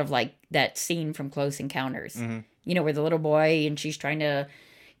instantly thought of, like, that scene from Close Encounters. Mm-hmm. You know, where the little boy, and she's trying to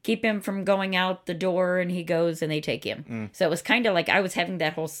keep him from going out the door, and he goes, and they take him. So it was kind of like I was having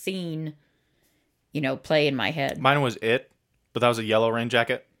that whole scene, you know, play in my head. Mine was It, but that was a Yellow Rain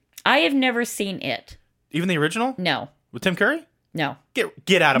jacket. I have never seen it. Even the original? No. With Tim Curry? No.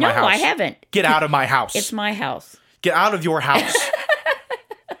 Get out of my house. No, I haven't. Get out of my house. It's my house. Get out of your house.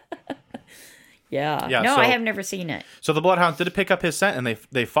 Yeah. Yeah, No, so- I have never seen it. So the bloodhounds did pick up his scent, and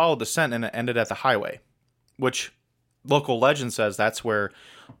they followed the scent, and it ended at the highway, which local legend says that's where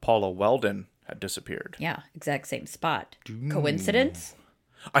Paula Weldon had disappeared. Yeah, exact same spot. Coincidence?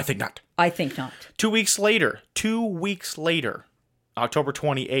 I think not. I think not. 2 weeks later, October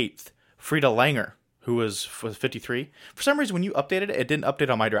 28th, Frida Langer, who was 53. For some reason, when you updated it, it didn't update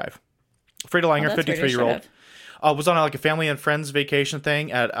on my drive. Frida Langer, that's weird. It 53-year-old, should've. was on like a family and friends vacation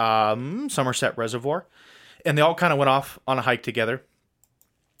thing at Somerset Reservoir. And they all kind of went off on a hike together.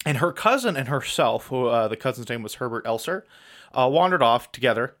 And her cousin and herself, who the cousin's name was Herbert Elser, wandered off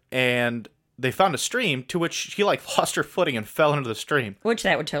together. And they found a stream to which she like lost her footing and fell into the stream. Which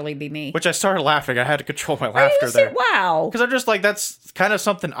that would totally be me. Which I started laughing. I had to control my laughter there. Wow. Because I'm just like, that's kind of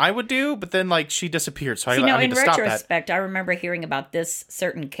something I would do, but then like she disappeared, so See, I now, need in to stop that. retrospect, I remember hearing about this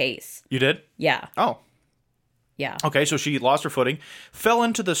certain case. You did? Yeah. Oh, Yeah. okay. So she lost her footing, fell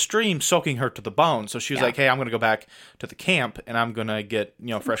into the stream, soaking her to the bone. So she was Yeah. like, "Hey, I'm gonna go back to the camp, and I'm gonna get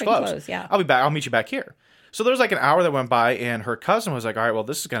fresh clean clothes. clothes, yeah. I'll be back. I'll meet you back here." So there was like an hour that went by, and her cousin was like, "All right, well,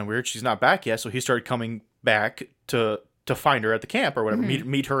 this is kind of weird. She's not back yet." So he started coming back to find her at the camp or whatever,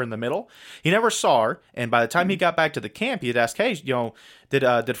 meet her in the middle. He never saw her, and by the time he got back to the camp, he'd ask, "Hey,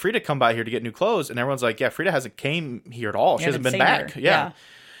 did Frida come by here to get new clothes?" And everyone's like, "Yeah, Frida hasn't came here at all. She hasn't been seen back." her. Yeah.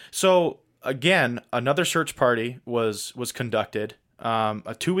 So again, another search party was conducted.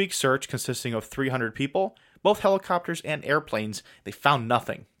 A 2-week search consisting of 300 people, both helicopters and airplanes. They found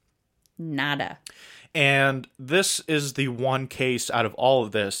nothing. Nada. And this is the one case out of all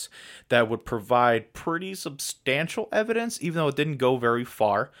of this that would provide pretty substantial evidence, even though it didn't go very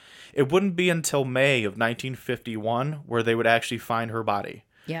far. It wouldn't be until May of 1951 where they would actually find her body.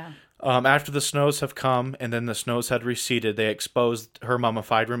 Yeah. After the snows have come and then the snows had receded, they exposed her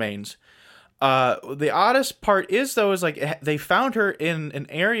mummified remains. The oddest part is like they found her in an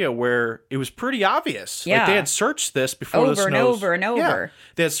area where it was pretty obvious. Yeah. Like they had searched this before the Over and snows. over and Yeah. over.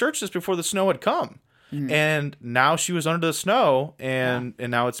 They had searched this before the snow had come. And now she was under the snow, and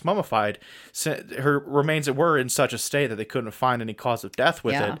now it's mummified. So her remains were in such a state that they couldn't find any cause of death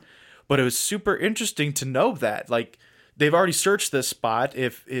with Yeah. it. But it was super interesting to know that, like, they've already searched this spot.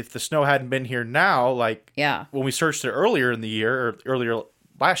 If the snow hadn't been here now, like, Yeah. when we searched it earlier in the year or earlier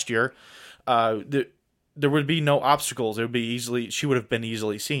last year, there would be no obstacles. It would be she would have been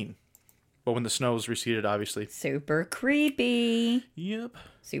easily seen. But when the snow was receded, obviously. Super creepy. Yep.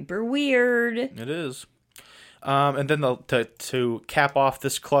 Super weird. It is. And then to cap off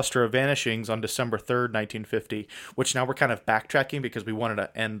this cluster of vanishings on December 3rd, 1950, which now we're kind of backtracking because we wanted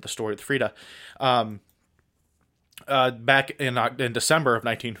to end the story with Frida. Back in December of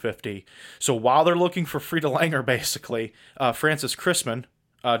 1950. So while they're looking for Frida Langer, basically, Frances Chrisman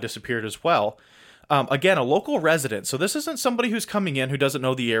disappeared as well. Again, a local resident. So this isn't somebody who's coming in who doesn't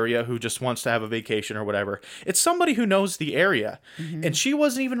know the area, who just wants to have a vacation or whatever. It's somebody who knows the area. And she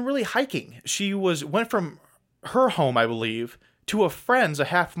wasn't even really hiking. She went from her home, I believe, to a friend's a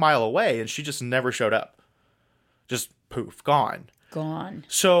half mile away, and she just never showed up. Just poof, gone. Gone.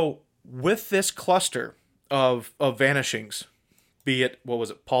 So with this cluster of vanishings, be it, what was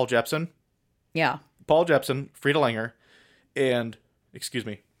it, Paul Jepson? Yeah. Paul Jepson, Frida Langer, and excuse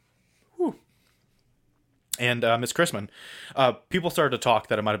me, whew, and Miss Chrisman, people started to talk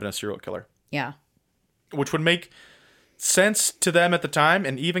that it might have been a serial killer, Yeah. which would make sense to them at the time,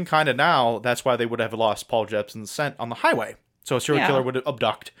 and even kind of now. That's why they would have lost Paul Jepson's scent on the highway. So a serial killer would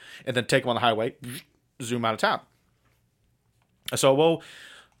abduct and then take him on the highway, zoom out of town. So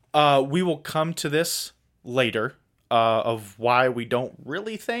we will come to this later of why we don't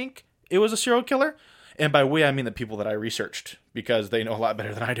really think it was a serial killer. And by we, I mean the people that I researched, because they know a lot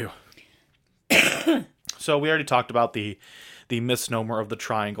better than I do. So we already talked about the misnomer of the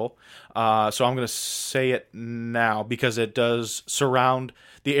triangle. So I'm going to say it now because it does surround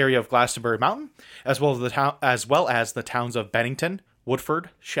the area of Glastonbury Mountain, as well as the towns of Bennington, Woodford,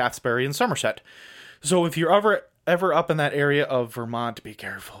 Shaftesbury, and Somerset. So if you're ever up in that area of Vermont, be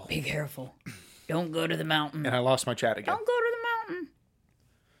careful. Be careful. Don't go to the mountain. And I lost my chat again. Don't go to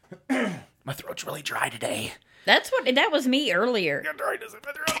the mountain. My throat's really dry today. That was me earlier.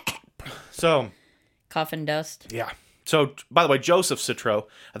 So, Cough and dust. yeah. So, by the way, Joseph Citro,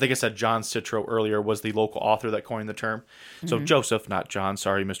 I think I said John Citro earlier, was the local author that coined the term. So, Joseph, not John.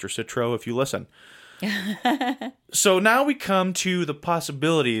 Sorry, Mr. Citro, if you listen. So, now we come to the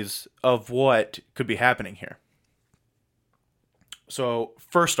possibilities of what could be happening here. So,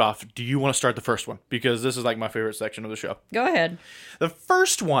 first off, do you want to start the first one? Because this is like my favorite section of the show. Go ahead. The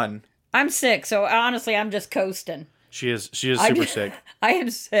first one. I'm sick, so honestly, I'm just coasting. She is super sick. I am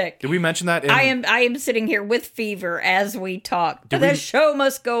sick. Did we mention that? I am sitting here with fever as we talk. The show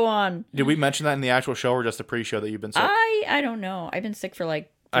must go on. Did we mention that in the actual show or just the pre-show that you've been sick? I don't know. I've been sick for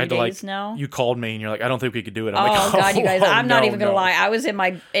like 3 days now. You called me and you're like, I don't think we could do it. I'm like, God, you guys! I'm not even gonna lie. I was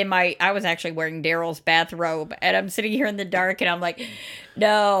I was actually wearing Daryl's bathrobe, and I'm sitting here in the dark, and I'm like,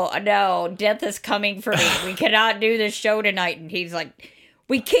 no, death is coming for me. We cannot do this show tonight. And he's like,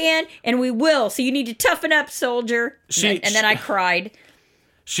 we can and we will. So you need to toughen up, soldier. And then I cried.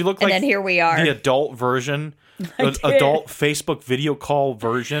 She looked like, and then here we are, the adult version, adult Facebook video call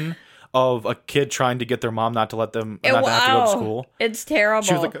version of a kid trying to get their mom not to let them not to have to go to school. It's terrible.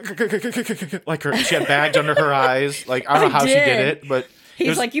 She was like she had bags under her eyes. Like, I don't know how she did it, but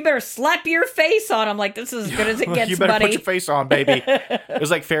he's like, you better slap your face on. I'm like, this is as good as it gets, you better buddy. put your face on, baby. It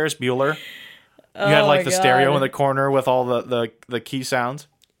was like Ferris Bueller. You had like the stereo in the corner with all the key sounds.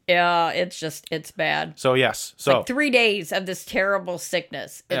 Yeah, it's bad. So yes, so like 3 days of this terrible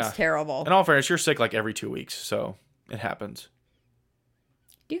sickness. It's terrible. In all fairness, you're sick like every 2 weeks, so it happens.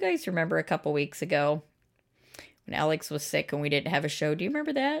 Do you guys remember a couple weeks ago when Alex was sick and we didn't have a show? Do you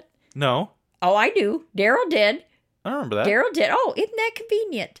remember that? No. Oh, I do. Daryl did. I don't remember that. Daryl did. Oh, isn't that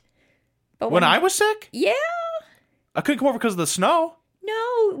convenient? But when I was sick? Yeah. I couldn't come over because of the snow.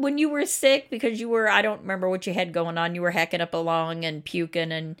 No, when you were sick because you were, I don't remember what you had going on. You were hacking up a lung and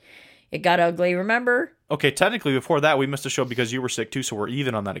puking and it got ugly, remember? Okay, technically before that we missed a show because you were sick too, so we're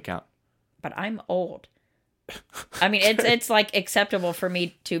even on that account. But I'm old. I mean, it's like acceptable for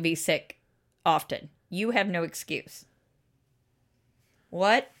me to be sick often. You have no excuse.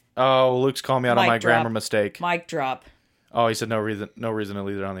 What? Oh, Luke's calling me out on my grammar mistake. Mic drop. Oh, he said no reason to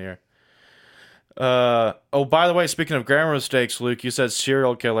leave it on the air. Oh, by the way, speaking of grammar mistakes, Luke, you said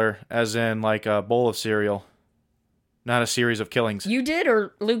serial killer as in like a bowl of cereal, not a series of killings. You did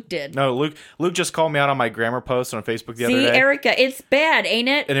or Luke did? No, Luke just called me out on my grammar post on Facebook the other day. See, Erica, it's bad, ain't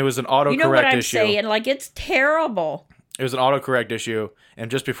it? And it was an autocorrect issue. You know what I'm saying? Like, it's terrible. It was an autocorrect issue,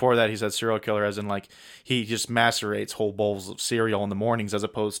 and just before that, he said serial killer as in like he just macerates whole bowls of cereal in the mornings as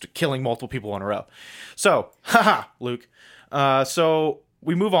opposed to killing multiple people in a row. So, haha, Luke. So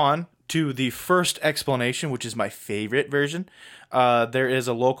we move on to the first explanation, which is my favorite version. There is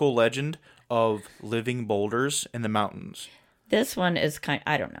a local legend of living boulders in the mountains. This one is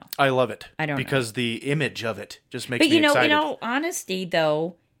I don't know. I love it. I don't know. Because the image of it just makes me excited. excited. But in all honesty,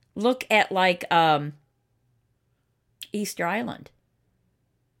 though, look at like Easter Island.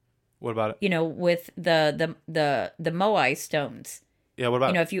 What about it? You know, with the Moai stones. Yeah, what about it?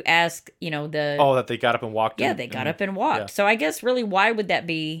 You know, if you ask, you know, the... Oh, that they got up and walked. Yeah, they got up and walked. Yeah. So I guess really, why would that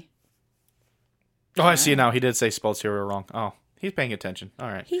be... Oh, I see now. He did say spelled cereal wrong. Oh, he's paying attention. All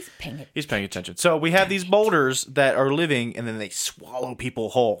right. He's paying attention. So we have these boulders that are living, and then they swallow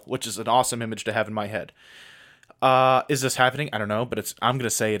people whole, which is an awesome image to have in my head. Is this happening? I don't know, but I'm going to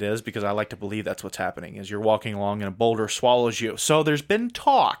say it is because I like to believe that's what's happening, is you're walking along and a boulder swallows you. So there's been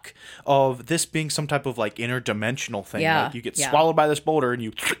talk of this being some type of like interdimensional thing. Yeah. Like you get swallowed by this boulder and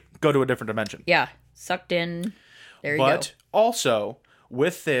you go to a different dimension. Yeah. Sucked in. There you go. But also,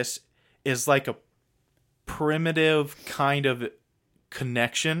 with this is like a primitive kind of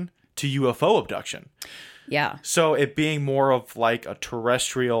connection to UFO abduction. Yeah. So it being more of like a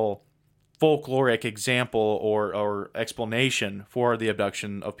terrestrial folkloric example or explanation for the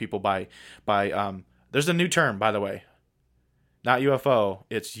abduction of people by there's a new term, by the way, not UFO,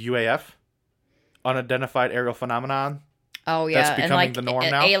 it's UAF, unidentified aerial phenomenon. Oh yeah, That's becoming and like the norm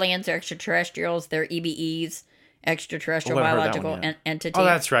now. aliens are extraterrestrials, they're EBEs, extraterrestrial Oh, I haven't heard that biological one yet. entity. Oh,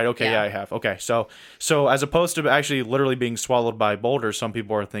 that's right. Okay, Yeah. yeah, I have. Okay, so as opposed to actually literally being swallowed by boulders, some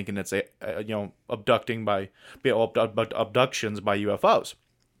people are thinking it's abductions by UFOs.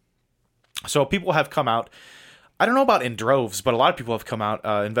 So people have come out. I don't know about in droves, but a lot of people have come out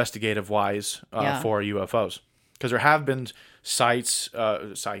investigative wise for UFOs, because there have been sites.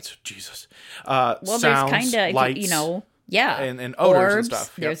 Jesus. Well, sounds, there's kind of, lights, and odors orbs. and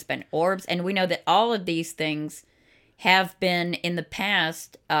stuff. Yep. There's been orbs, and we know that all of these things have been in the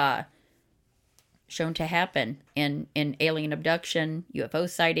past shown to happen in alien abduction, UFO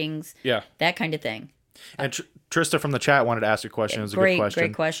sightings, Yeah. that kind of thing. And Trista from the chat wanted to ask a question. It was a good question.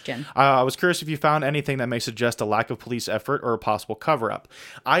 Great question. I was curious if you found anything that may suggest a lack of police effort or a possible cover-up.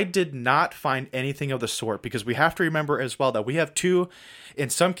 I did not find anything of the sort, because we have to remember as well that we have two, in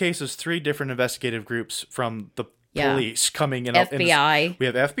some cases, three different investigative groups from the police coming in. FBI. We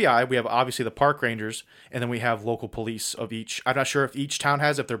have FBI. We have obviously the park rangers, and then we have local police of each. I'm not sure if each town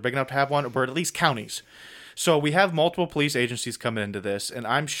has, if they're big enough to have one, or at least counties. So we have multiple police agencies coming into this, and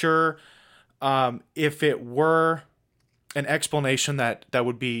I'm sure if it were an explanation that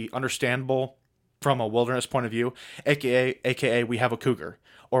would be understandable from a wilderness point of view, aka we have a cougar,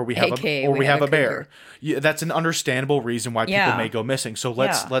 or we have a bear. Yeah, that's an understandable reason why people may go missing. So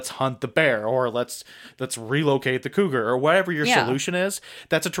let's hunt the bear, or let's relocate the cougar, or whatever your solution is.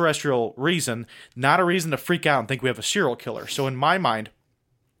 That's a terrestrial reason, not a reason to freak out and think we have a serial killer. So in my mind,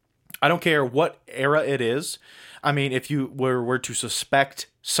 I don't care what era it is. I mean, if you were to suspect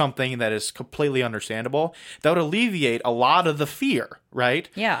something that is completely understandable, that would alleviate a lot of the fear, right?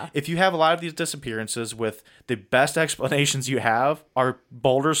 Yeah. If you have a lot of these disappearances with the best explanations you have are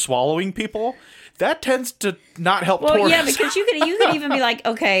boulders swallowing people, that tends to not help Well, tourists. yeah, because you could even be like,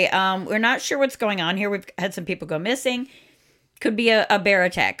 okay, we're not sure what's going on here. We've had some people go missing. Could be a bear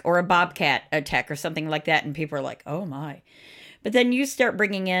attack or a bobcat attack or something like that, and people are like, oh my. But then you start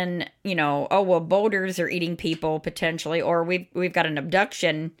bringing in, boulders are eating people potentially, or we've got an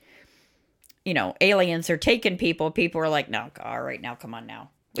abduction, aliens are taking people. People are like, no, all right, now come on now.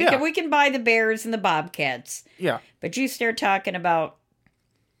 We can buy the bears and the bobcats. Yeah. But you start talking about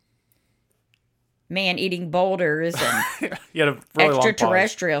man eating boulders and You had a really long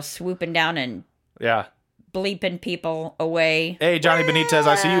extraterrestrials swooping down and bleeping people away. Hey, Johnny Benitez,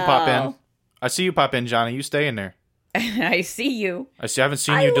 I see you pop in. I see you pop in, Johnny. You stay in there. I see you. I haven't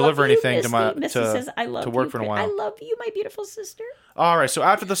seen you deliver anything Misty says, I love to work you, for a while. I love you, my beautiful sister. All right, so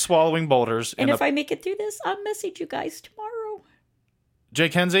after the swallowing boulders, and if I make it through this, I'll message you guys tomorrow. Jay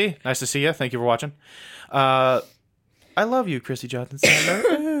Kenzie, nice to see you. Thank you for watching. I love you, Christy Johnson.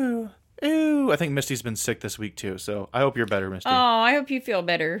 Ooh. I think Misty's been sick this week too, so I hope you're better, Misty. Oh, I hope you feel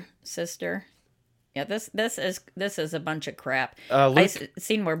better, sister. Yeah, this is a bunch of crap. I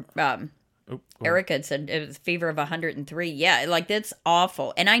seen where Erica had said it was a fever of 103. Yeah, like that's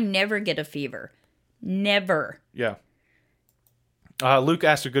awful. And I never get a fever. Never. Yeah. Luke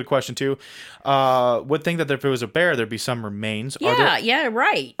asked a good question too. Would think that if it was a bear, there'd be some remains. Yeah,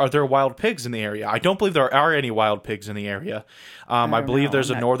 right. Are there wild pigs in the area? I don't believe there are any wild pigs in the area. I believe there's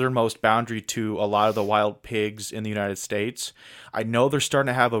a northernmost boundary to a lot of the wild pigs in the United States. I know they're starting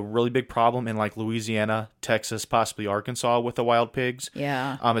to have a really big problem in like Louisiana, Texas, possibly Arkansas with the wild pigs.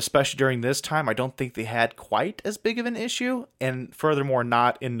 Yeah. Especially during this time, I don't think they had quite as big of an issue, and furthermore,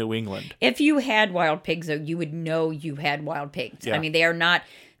 not in New England. If you had wild pigs, though, you would know you had wild pigs. Yeah. I mean, they are not.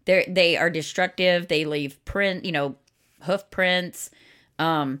 They are destructive. They leave hoof prints.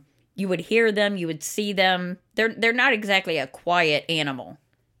 You would hear them. You would see them. They're not exactly a quiet animal.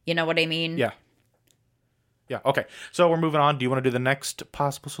 You know what I mean? Yeah. Yeah. Okay. So we're moving on. Do you want to do the next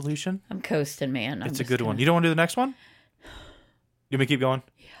possible solution? I'm coasting, man. It's a good one. You don't want to do the next one? You want me to keep going?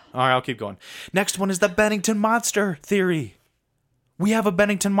 Yeah. All right, I'll keep going. Next one is the Bennington Monster theory. We have a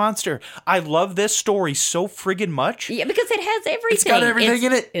Bennington Monster. I love this story so friggin' much. Yeah, because it has everything. It's got everything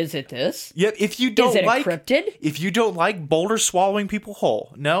in it. Is it this? Yep. If you don't a cryptid? If you don't like boulders swallowing people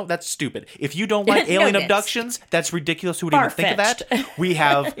whole, no, that's stupid. If you don't like alien abductions, that's ridiculous. Who would even think of that? We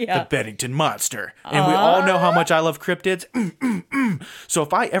have the Bennington Monster, and we all know how much I love cryptids. So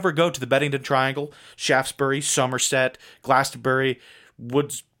if I ever go to the Bennington Triangle, Shaftesbury, Somerset, Glastonbury,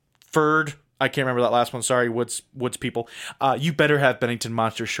 Woodsford. I can't remember that last one. Sorry, Woods people. You better have Bennington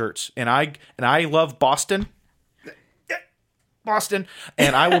Monster shirts. And I love Boston. Boston,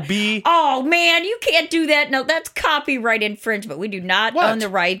 and I will be. Oh man, you can't do that. No, that's copyright infringement. We do not What? own the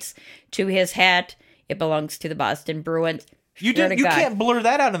rights to his hat. It belongs to the Boston Bruins. You Swear did. to You God. can't blur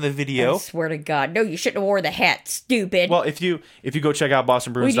that out in the video. I swear to God. No, you shouldn't have wore the hat, stupid. Well, if you go check out we do not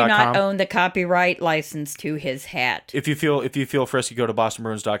bostonbruins.com. own the copyright license to his hat. If you feel frisky, go to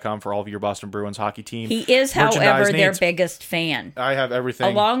bostonbruins.com for all of your Boston Bruins hockey team. He is, merchandise however, their needs. biggest fan. I have everything.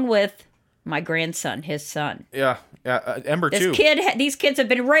 Along with my grandson, his son. Yeah, Ember too. These kids have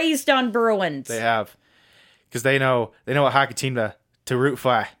been raised on Bruins. They have, because they know what hockey team to root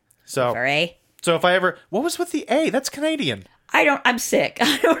for. So Right? so if I ever, what was with the A? That's Canadian. I'm sick.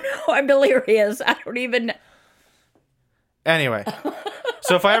 I don't know. I'm delirious. I don't even. Anyway,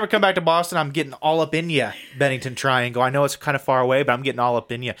 so if I ever come back to Boston, I'm getting all up in you, Bennington Triangle. I know it's kind of far away, but I'm getting all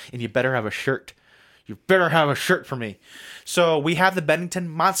up in you, and you better have a shirt. You better have a shirt for me. So we have the Bennington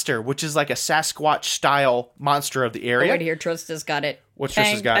Monster, which is like a Sasquatch style monster of the Oh, area. wait here, Trista's got it. What's Pang,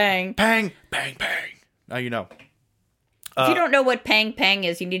 Trista's got? Pang. Pang, bang, bang. Now you know. If you don't know what Pang Pang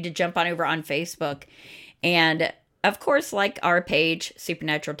is, you need to jump on over on Facebook. And, of course, like our page,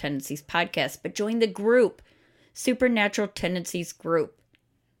 Supernatural Tendencies Podcast, but join the group, Supernatural Tendencies Group.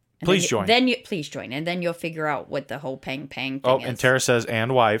 And Please join. Please join. And then you'll figure out what the whole Pang Pang thing Oh, is. and Tara says,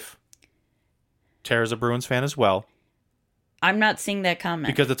 and wife. Tara's a Bruins fan as well, I'm not seeing that comment.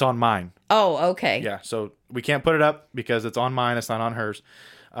 because it's on mine. Oh, okay. Yeah, so we can't put it up because it's on mine. It's not on hers.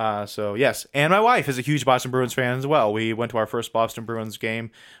 So yes, and my wife is a huge Boston Bruins fan as well. We went to our first Boston Bruins game,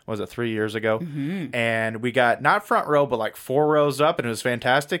 was it 3 years ago? Mm-hmm. And we got not front row, but like 4 rows up, and it was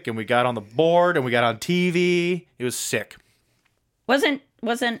fantastic. And we got on the board, and we got on TV. It was sick. Wasn't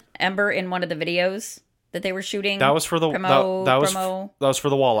Ember in one of the videos that they were shooting? That was for the promo. that was for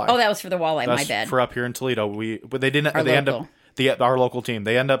the walleye. Oh, that was for the walleye. That's my bad. for up here in Toledo. But they didn't. Our they end local. up our local team.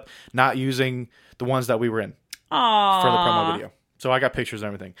 They end up not using the ones that we were in Aww. for the promo video. So I got pictures and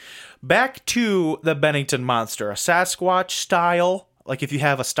everything. Back to the Bennington Monster, a Sasquatch style. Like if you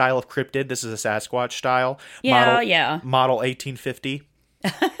have a style of cryptid, this is a Sasquatch style. Yeah. Model 1850.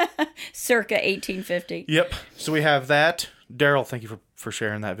 Circa 1850. Yep. So we have that. Daryl, thank you for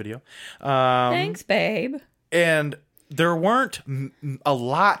sharing that video. Thanks, babe. And there weren't a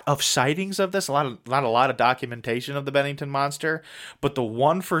lot of sightings of this, not a lot of documentation of the Bennington Monster, but the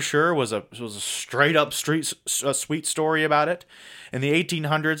one for sure was a straight up sweet story about it. In the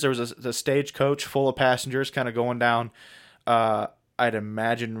 1800s, there was a stagecoach full of passengers, kind of going down, I'd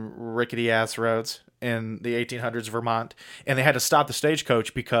imagine rickety ass roads in the 1800s Vermont, and they had to stop the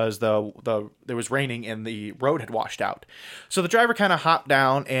stagecoach because there was raining and the road had washed out. So the driver kind of hopped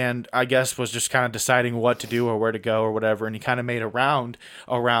down and I guess was just kind of deciding what to do or where to go or whatever, and he kind of made a round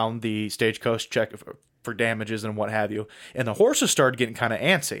around the stagecoach, check for damages and what have you. And the horses started getting kind of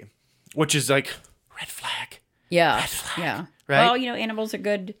antsy, which is like red flag. Yeah. Red flag, Yeah. right? Well, animals are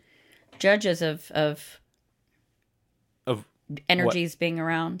good judges of energies being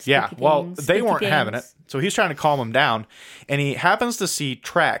around. Yeah, spooky well, things, they spooky weren't having it. things. So he's trying to calm him down, and he happens to see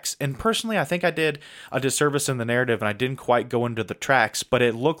tracks. And personally, I think I did a disservice in the narrative, and I didn't quite go into the tracks, but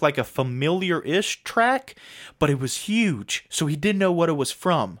it looked like a familiar-ish track, but it was huge, so he didn't know what it was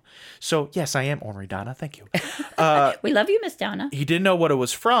from. So, yes, I am ornery, Donna. Thank you. We love you, Miss Donna. He didn't know what it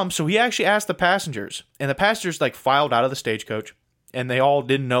was from, so he actually asked the passengers, and the passengers filed out of the stagecoach, and they all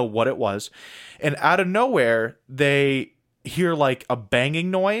didn't know what it was. And out of nowhere, they hear a banging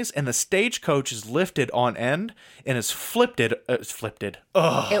noise, and the stagecoach is lifted on end and is flipped. It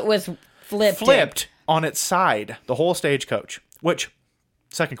was Flipped on its side, the whole stagecoach. Which,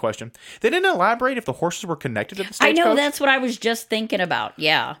 second question, they didn't elaborate if the horses were connected to the I stagecoach. know, that's what I was just thinking about.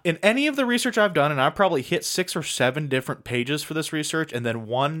 Yeah. In any of the research I've done, and I probably hit 6 or 7 different pages for this research, and then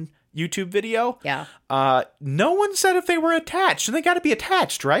one YouTube video. Yeah. No one said if they were attached, and they got to be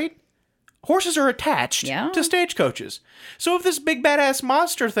attached, right? Horses are attached to stagecoaches. So if this big badass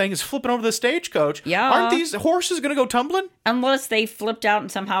monster thing is flipping over the stagecoach, aren't these horses going to go tumbling? Unless they flipped out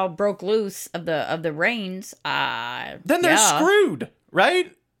and somehow broke loose of the reins. Then they're screwed,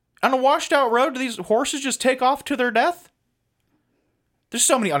 right? On a washed out road, do these horses just take off to their death? There's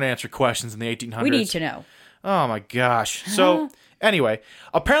so many unanswered questions in the 1800s. We need to know. Oh my gosh. So anyway,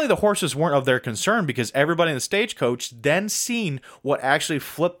 apparently the horses weren't of their concern because everybody in the stagecoach then seen what actually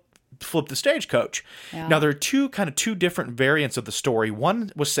flipped the stagecoach. Yeah. Now there are two different variants of the story.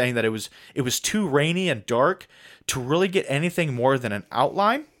 One was saying that it was too rainy and dark to really get anything more than an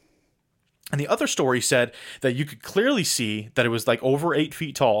outline. And the other story said that you could clearly see that it was over 8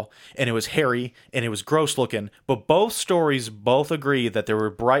 feet tall, and it was hairy, and it was gross looking. But both stories agree that there were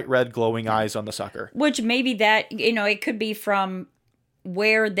bright red glowing eyes on the sucker. Which maybe that, it could be from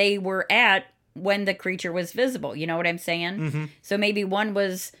where they were at when the creature was visible. You know what I'm saying? Mm-hmm. So maybe one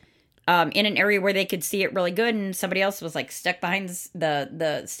was in an area where they could see it really good, and somebody else was like stuck behind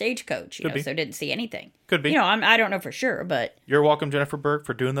the stagecoach, so didn't see anything. Could be. I don't know for sure, but You're welcome, Jennifer Berg,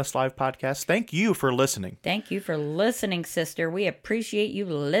 for doing this live podcast. Thank you for listening. thank you for listening, sister. We appreciate you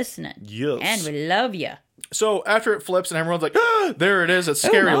listening. Yes. And we love you. So after it flips and everyone's like, ah, there it is, it's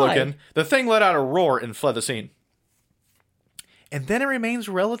scary my. looking, the thing let out a roar and fled the scene. And then it remains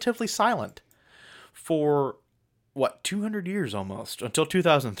relatively silent for, 200 years almost, until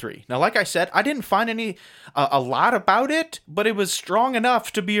 2003. Now, like I said, I didn't find a lot about it, but it was strong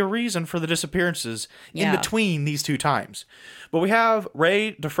enough to be a reason for the disappearances in between these two times. But we have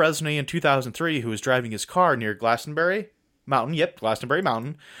Ray DeFresney in 2003, who was driving his car near Glastonbury Mountain, Glastonbury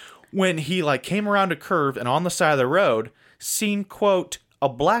Mountain, when he came around a curve and on the side of the road seen, quote, a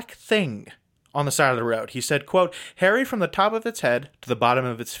black thing on the side of the road. He said, quote, hairy from the top of its head to the bottom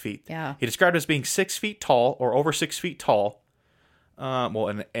of its feet. Yeah. He described it as being 6 feet tall or over 6 feet tall.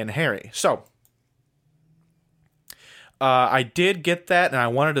 And hairy. So, I did get that, and I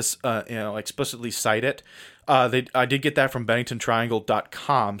wanted to, explicitly cite it. I did get that from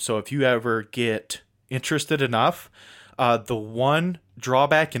BenningtonTriangle.com. So if you ever get interested enough, the one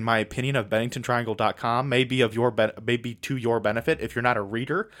drawback, in my opinion, of BenningtonTriangle.com may be to your benefit if you're not a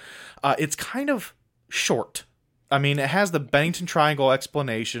reader. It's kind of short. I mean, it has the Bennington Triangle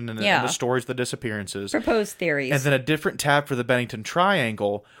explanation and the stories of the disappearances. Proposed theories. And then a different tab for the Bennington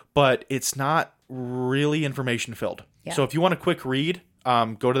Triangle, but it's not really information filled. Yeah. So if you want a quick read,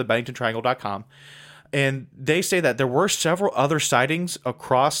 go to the BenningtonTriangle.com. And they say that there were several other sightings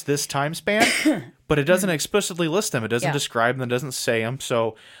across this time span, but it doesn't explicitly list them. It doesn't describe them. It doesn't say them.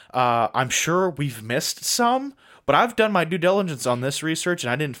 So I'm sure we've missed some, but I've done my due diligence on this research,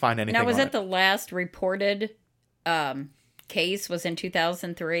 and I didn't find anything. Now, was on it the last reported case was in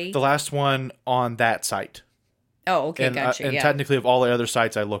 2003? The last one on that site. Oh, okay, And, gotcha. and technically of all the other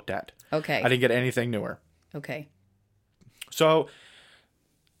sites I looked at. Okay. I didn't get anything newer. Okay. So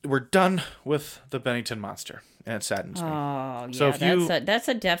we're done with the Bennington monster, and it saddens me. Oh, yeah, So that's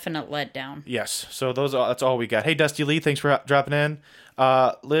a definite letdown. Yes. So that's all we got. Hey, Dusty Lee, thanks for dropping in.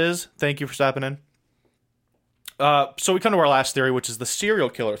 Liz, thank you for stopping in. So we come to our last theory, which is the serial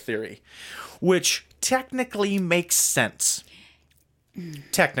killer theory, which technically makes sense.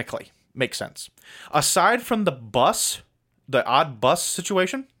 Technically makes sense. Aside from the odd bus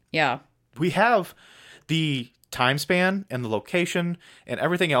situation, Yeah. we have the time span and the location and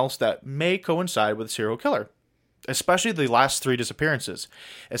everything else that may coincide with a serial killer, especially the last 3 disappearances,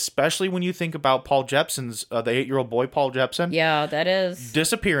 especially when you think about Paul Jepson's, the 8-year-old boy, Paul Jepson. Yeah, that is.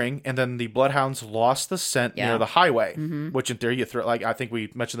 Disappearing, and then the bloodhounds lost the scent near the highway, which in theory, I think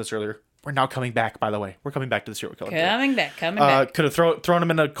we mentioned this earlier. We're now coming back, by the way. We're coming back to the serial killer. Coming back. Could have thrown him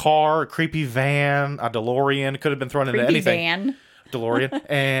in a car, a creepy van, a DeLorean. Could have been thrown into anything. Van. DeLorean.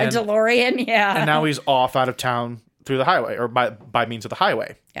 And, A DeLorean, yeah. and now he's off out of town through the highway, or by means of the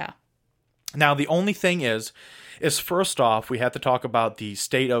highway. Yeah. Now, the only thing is first off, we have to talk about the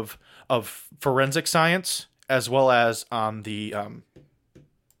state of forensic science, as well as the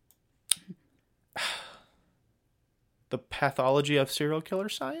pathology of serial killer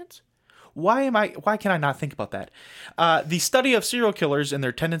science. Why can I not think about that? The study of serial killers and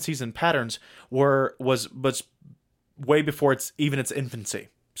their tendencies and patterns was way before its infancy.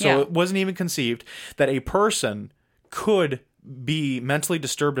 So it wasn't even conceived that a person could be mentally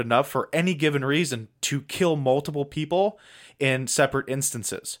disturbed enough for any given reason to kill multiple people in separate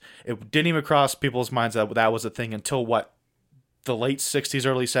instances. It didn't even cross people's minds that was a thing until the late 60s,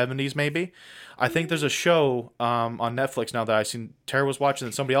 early 70s, maybe. I think there's a show on Netflix now that I've seen. Tara was watching,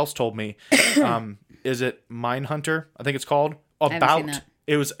 and somebody else told me. Is it Mindhunter? I think it's called.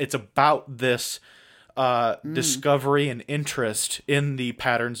 It's about this discovery and interest in the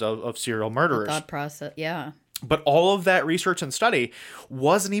patterns of serial murderers. Thought process, yeah. But all of that research and study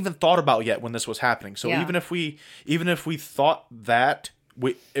wasn't even thought about yet when this was happening. So even if we thought that.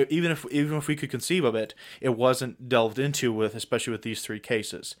 Even if we could conceive of it, it wasn't delved into especially with these 3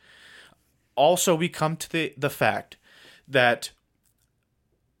 cases. Also, we come to the fact that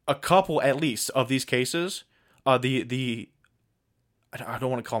a couple, at least, of these cases, I don't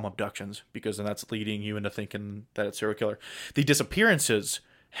want to call them abductions because then that's leading you into thinking that it's serial killer. The disappearances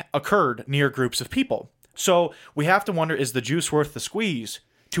occurred near groups of people. So we have to wonder, is the juice worth the squeeze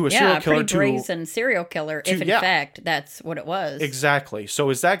to a serial killer? Pretty brazen serial killer, if in fact that's what it was. Exactly. So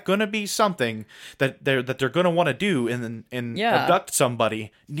is that going to be something that they're going to want to do and abduct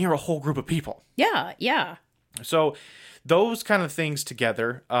somebody near a whole group of people? Yeah, yeah. So those kind of things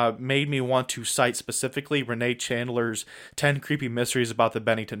together made me want to cite specifically Renee Chandler's 10 Creepy Mysteries About the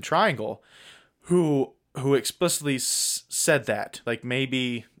Bennington Triangle, who explicitly said that. Like,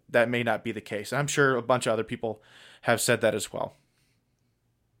 maybe that may not be the case. And I'm sure a bunch of other people have said that as well.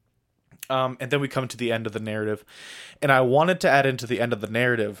 And then we come to the end of the narrative. And I wanted to add into the end of the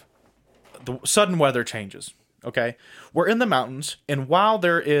narrative the sudden weather changes. Okay? We're in the mountains, and while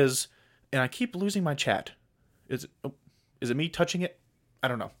there is... And I keep losing my chat. Is it me touching it? I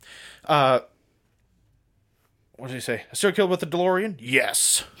don't know. What did he say? A serial killer with a DeLorean?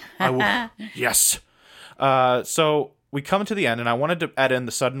 Yes. I will. Yes. So we come to the end, and I wanted to add in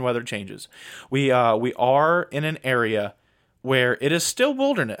the sudden weather changes. We are in an area where it is still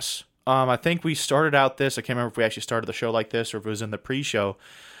wilderness. I think we started out this. I can't remember if we actually started the show like this or if it was in the pre-show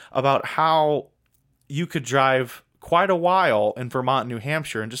about how you could drive quite a while in Vermont and New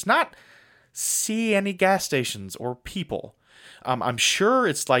Hampshire and just not see any gas stations or people. I'm sure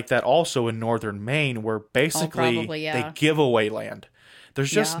it's like that also in northern Maine, where basically probably, yeah. they give away land.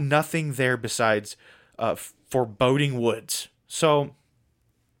 There's just nothing there besides foreboding woods. So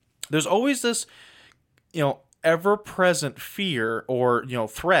there's always this, ever-present fear or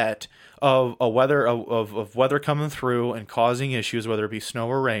threat of weather coming through and causing issues, whether it be snow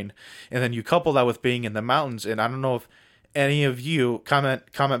or rain. And then you couple that with being in the mountains. And I don't know if any of you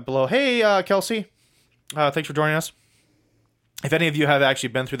comment below. Hey, Kelsey, thanks for joining us. If any of you have actually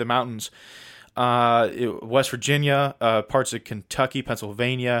been through the mountains, West Virginia, parts of Kentucky,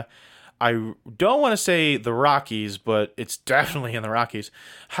 Pennsylvania, I don't want to say the Rockies, but it's definitely in the Rockies,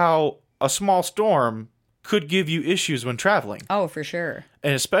 how a small storm could give you issues when traveling. Oh, for sure.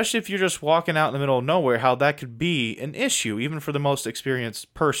 And especially if you're just walking out in the middle of nowhere, how that could be an issue, even for the most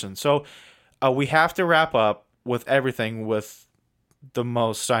experienced person. So we have to wrap up with everything with the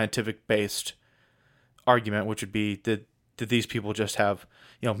most scientific-based argument, which would be, did these people just have,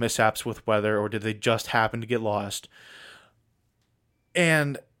 mishaps with weather, or did they just happen to get lost?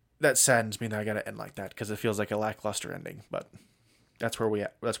 And that saddens me that I got to end like that, because it feels like a lackluster ending. But that's where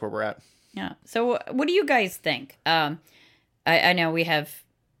we're at. Yeah. So what do you guys think? I know we have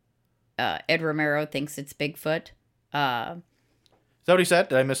Ed Romero thinks it's Bigfoot. Is that what he said?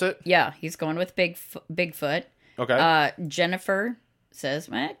 Did I miss it? Yeah, he's going with Bigfoot. Okay. Jennifer says,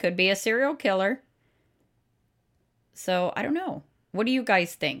 it could be a serial killer. So I don't know. What do you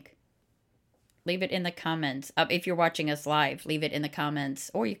guys think? Leave it in the comments. If you're watching us live, leave it in the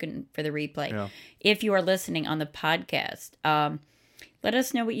comments, or you can for the replay. Yeah. If you are listening on the podcast, let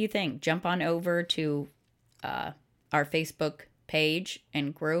us know what you think. Jump on over to our Facebook page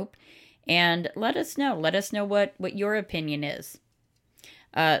and group and let us know. Let us know what your opinion is.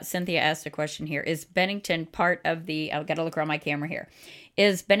 Cynthia asked a question here. Is Bennington part of the... I've got to look around my camera here.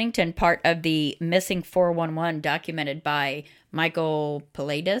 Is Bennington part of the Missing 411 documented by Michael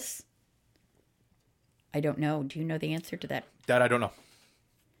Pilatus? I don't know. Do you know the answer to that? That I don't know.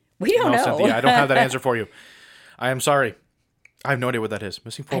 We don't know. Cynthia, I don't have that answer for you. I am sorry. I have no idea what that is.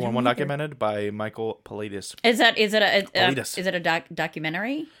 Missing 411 documented by Michael Pilatus. Is it a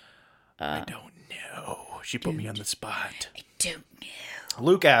documentary? I don't know. She put me on the spot. I don't know.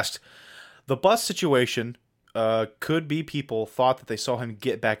 Luke asked, the bus situation could be people thought that they saw him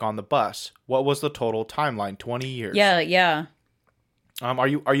get back on the bus. What was the total timeline? 20 years. Yeah. Are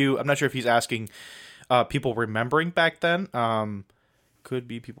you? I'm not sure if he's asking people remembering back then. Could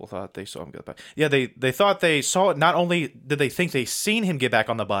be people thought they saw him get back. Yeah, they thought they saw it. Not only did they think they seen him get back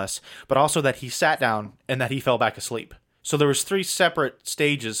on the bus, but also that he sat down and that he fell back asleep. So there was 3 separate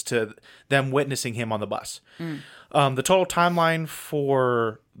stages to them witnessing him on the bus. The total timeline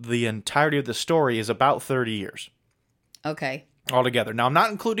for the entirety of the story is about 30 years. Okay. Altogether. Now, I'm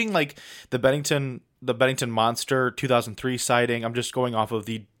not including like the Bennington Monster 2003 sighting. I'm just going off of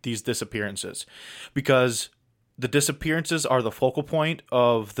these disappearances, because the disappearances are the focal point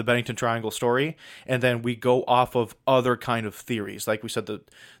of the Bennington Triangle story, and then we go off of other kind of theories. Like we said, the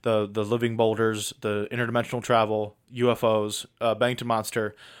living boulders, the interdimensional travel, UFOs, Bennington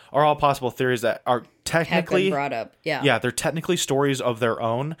Monster are all possible theories that are technically have been brought up. Yeah, they're technically stories of their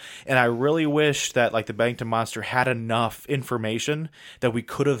own, and I really wish that like the Bennington Monster had enough information that we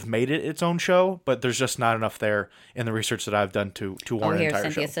could have made it its own show, but there's just not enough there in the research that I've done to warrant an entire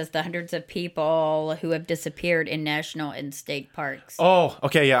Cynthia show. says the hundreds of people who have disappeared in national and state parks. Oh,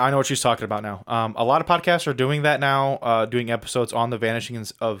 okay, yeah, I know what she's talking about now. A lot of podcasts are doing that now, doing episodes on the vanishing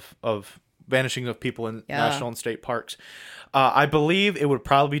of people in national and state parks. I believe it would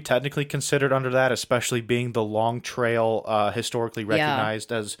probably be technically considered under that, especially being the Long Trail historically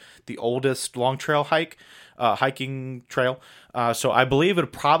recognized as the oldest long trail hiking trail. So I believe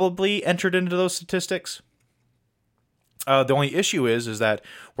it probably entered into those statistics. The only issue is that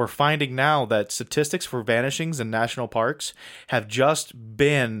we're finding now that statistics for vanishings in national parks have just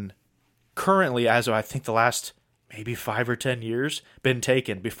been currently, as of I think the last maybe 5 or 10 years, been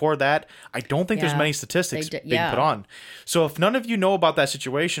taken. Before that, I don't think there's Yeah. many statistics being yeah. put on. So if none of you know about that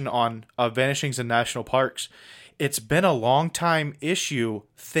situation on vanishings in national parks, it's been a long time issue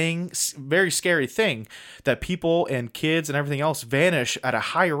thing, very scary thing, that people and kids and everything else vanish at a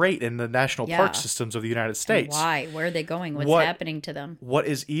high rate in the national Yeah. park systems of the United States. Why? Where are they going? What's What- happening to them? What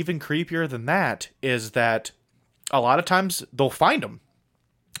is even creepier than that is that a lot of times they'll find them.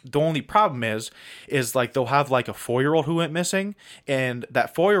 The only problem is like they'll have like a 4-year-old who went missing, and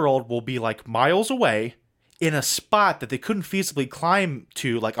that 4-year-old will be like miles away in a spot that they couldn't feasibly climb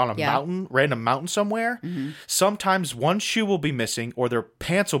to, like on a mountain, random mountain somewhere. Sometimes one shoe will be missing, or their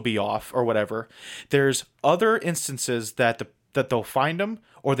pants will be off, or whatever. There's other instances that they'll find them,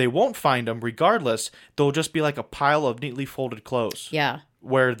 or they won't find them. Regardless, they'll just be like a pile of neatly folded clothes. Yeah.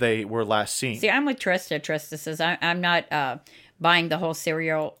 Where they were last seen. See, I'm with Trista. Trista says I'm not buying the whole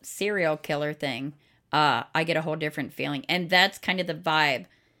serial killer thing. I get a whole different feeling, and that's kind of the vibe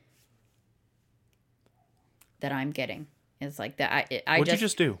that I'm getting. It's like that. What'd you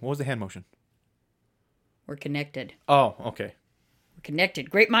just do? What was the hand motion? We're connected. Oh, okay. We're connected.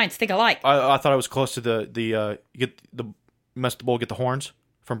 Great minds think alike. I thought I was close to the you get the mess the bowl, get the horns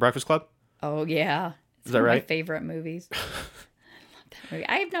from Breakfast Club. Oh yeah, Is that one of right? My favorite movies. I love that movie.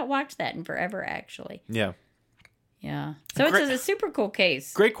 I have not watched that in forever, actually. Yeah. Yeah. So Great. it's a super cool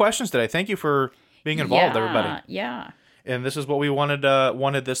case. Great questions today. Thank you for being involved, everybody. Yeah. And this is what we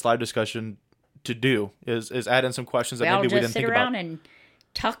wanted this live discussion to do is add in some questions that We all maybe we just didn't sit think around about. and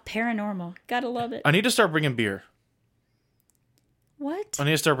talk paranormal. Gotta love it. I need to start bringing beer. What? I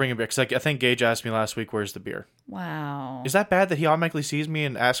need to start bringing beer because I think Gage asked me last week, "Where's the beer?" Wow. Is that bad that he automatically sees me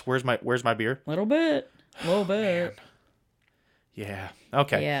and asks, "Where's my beer?" Little bit. Little bit. Yeah.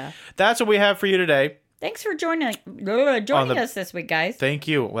 Okay. Yeah. That's what we have for you today. Thanks for joining us this week, guys. Thank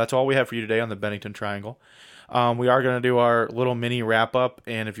you. That's all we have for you today on the Bennington Triangle. We are going to do our little mini wrap up,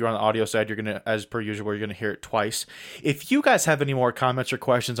 and if you're on the audio side, you're going to, as per usual, you're going to hear it twice. If you guys have any more comments or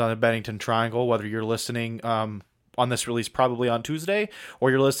questions on the Bennington Triangle, whether you're listening on this release probably on Tuesday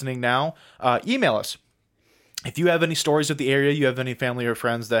or you're listening now, email us. If you have any stories of the area, you have any family or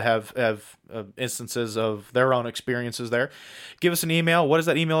friends that have instances of their own experiences there, give us an email. What is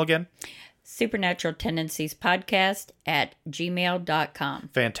that email again? Supernatural Tendencies Podcast at gmail.com.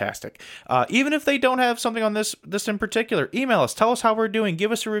 Fantastic. Even if they don't have something on this in particular, email us. Tell us how we're doing.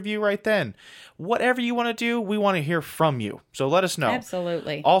 Give us a review right then. Whatever you want to do, we want to hear from you. So let us know.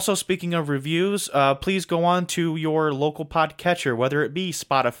 Absolutely. Also, speaking of reviews, please go on to your local podcatcher, whether it be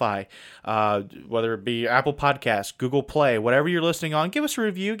Spotify, whether it be Apple Podcasts, Google Play, whatever you're listening on. Give us a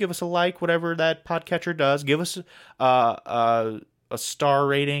review. Give us a like, whatever that podcatcher does. Give us a star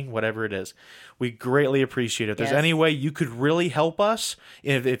rating, whatever it is. We greatly appreciate it. If there's Yes. any way you could really help us,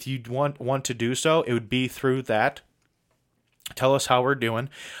 if you want to do so, it would be through that. Tell us how we're doing.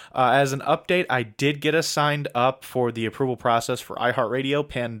 As an update, I did get us signed up for the approval process for iHeartRadio,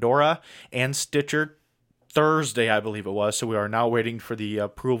 Pandora, and Stitcher Thursday, I believe it was. So we are now waiting for the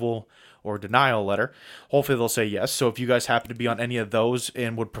approval or denial letter. Hopefully they'll say yes. So if you guys happen to be on any of those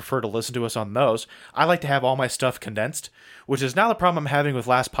and would prefer to listen to us on those, I like to have all my stuff condensed, which is now the problem I'm having with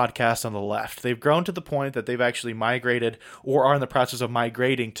Last Podcast on the Left. They've grown to the point that they've actually migrated or are in the process of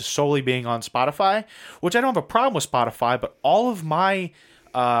migrating to solely being on Spotify, which I don't have a problem with Spotify, but all of my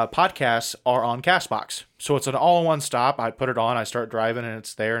podcasts are on Castbox. So it's an all-in-one stop. I put it on, I start driving, and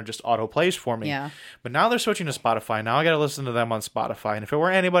it's there and just auto-plays for me. Yeah. But now they're switching to Spotify. Now I got to listen to them on Spotify. And if it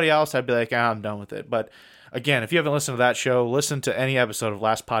were anybody else, I'd be like, I'm done with it. But again, if you haven't listened to that show, listen to any episode of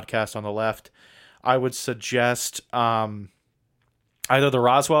Last Podcast on the Left. I would suggest either the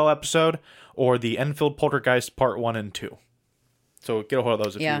Roswell episode or the Enfield Poltergeist Part 1 and 2. So get a hold of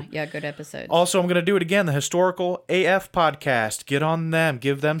those if you... Yeah, good episodes. Also, I'm going to do it again, the Historical AF podcast. Get on them.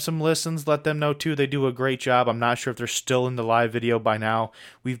 Give them some listens. Let them know, too. They do a great job. I'm not sure if they're still in the live video by now.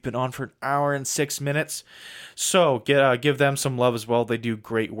 We've been on for an hour and 6 minutes. So give them some love as well. They do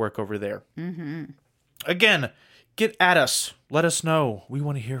great work over there. Mm-hmm. Again, get at us. Let us know. We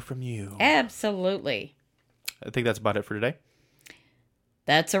want to hear from you. Absolutely. I think that's about it for today.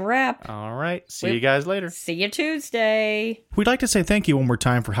 That's a wrap. All right. See you guys later. See you Tuesday. We'd like to say thank you one more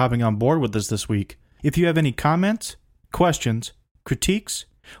time for hopping on board with us this week. If you have any comments, questions, critiques,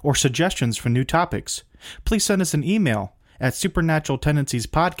 or suggestions for new topics, please send us an email at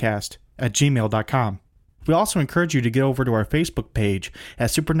supernaturaltendentiespodcast@gmail.com. We also encourage you to get over to our Facebook page at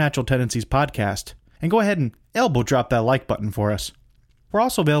Supernatural Tendencies Podcast and go ahead and elbow drop that like button for us. We're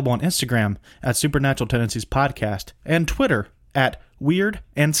also available on Instagram at Supernatural Tendencies Podcast and Twitter at Weird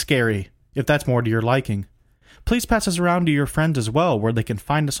and Scary, if that's more to your liking. Please pass us around to your friends as well, where they can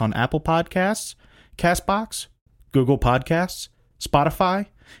find us on Apple Podcasts, CastBox, Google Podcasts, Spotify,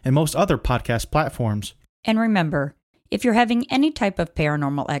 and most other podcast platforms. And remember, if you're having any type of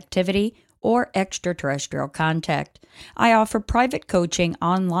paranormal activity or extraterrestrial contact, I offer private coaching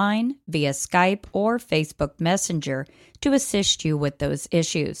online via Skype or Facebook Messenger to assist you with those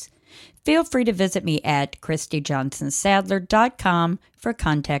issues. Feel free to visit me at ChristyJohnsonSadler.com for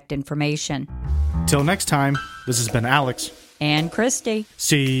contact information. Till next time, this has been Alex. And Christy.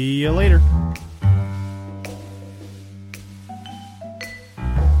 See you later.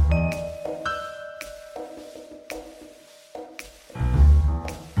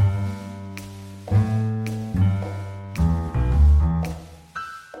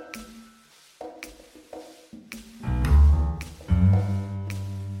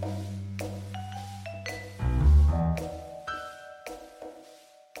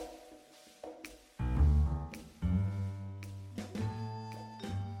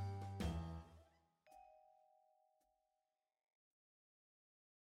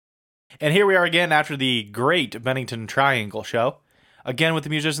 And here we are again after the great Bennington Triangle show. Again with the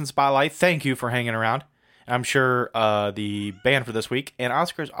Musician Spotlight. Thank you for hanging around. I'm sure the band for this week, and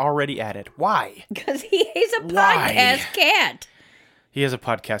Oscar's already at it. Why? Because he's a podcast cat. He is a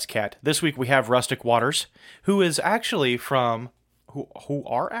podcast cat. This week we have Rustic Waters, who is actually from, who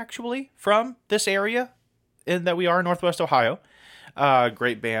are actually from this area that we are in Northwest Ohio.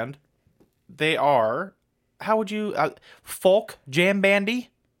 Great band. They are, how would you, folk jam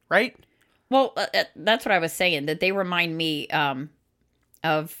bandy, right? Well, that's what I was saying, that they remind me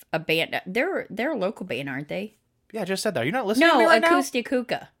of a band. They're a local band, aren't they? Yeah, I just said that. You're not listening to me No, right Acoustic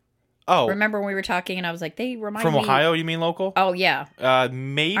Hookah. Oh. Remember when we were talking and I was like, they remind me. From Ohio, you mean local? Oh, yeah.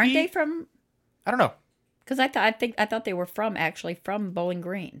 Maybe. Aren't they from? I don't know. Because I thought they were from Bowling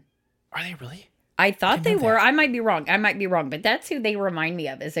Green. Are they really? I thought they were. I might be wrong. But that's who they remind me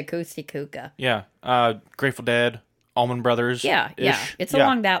of, is Acoustic Hookah. Yeah. Grateful Dead. Allman Brothers. Yeah. It's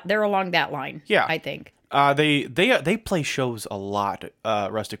along that. They're along that line. Yeah, I think. They play shows a lot.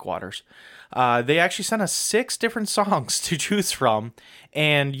 Rustic Waters. They actually sent us 6 different songs to choose from,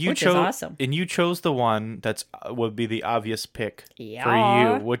 and which is awesome. And you chose the one that's would be the obvious pick for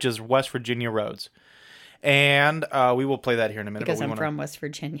you, which is West Virginia Roads. And we will play that here in a minute. Because I'm from West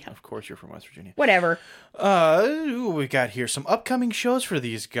Virginia. Of course, you're from West Virginia. Whatever. We got here some upcoming shows for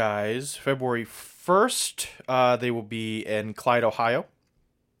these guys. February 1st, they will be in Clyde, Ohio,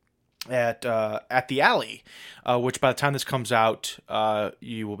 at the Alley, which by the time this comes out,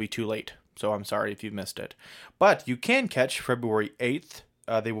 you will be too late. So I'm sorry if you missed it. But you can catch February 8th.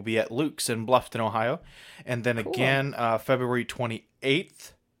 They will be at Luke's in Bluffton, Ohio. And then again, February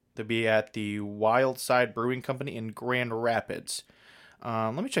 28th, they'll be at the Wild Side Brewing Company in Grand Rapids.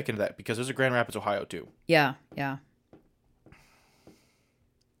 Let me check into that, because there's a Grand Rapids, Ohio, too. Yeah.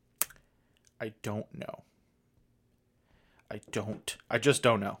 I don't know. I just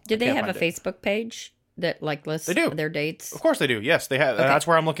don't know. Did they have a Facebook page that lists their dates? Of course they do. Yes, they have. Okay. That's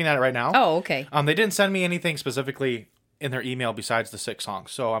where I'm looking at it right now. Oh, okay. They didn't send me anything specifically in their email besides the 6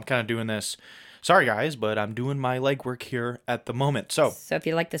 songs. So I'm kind of doing this. Sorry, guys, but I'm doing my legwork here at the moment. So if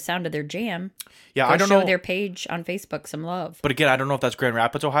you like the sound of their jam, I don't know. Show their page on Facebook some love. But again, I don't know if that's Grand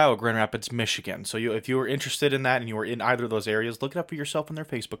Rapids, Ohio, or Grand Rapids, Michigan. So if you were interested in that and you were in either of those areas, look it up for yourself on their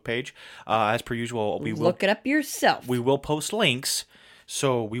Facebook page. As per usual, we will look it up yourself. We will post links,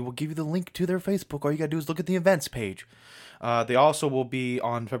 so we will give you the link to their Facebook. All you gotta do is look at the events page. They also will be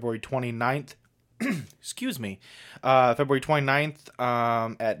on February 29th. Excuse me, February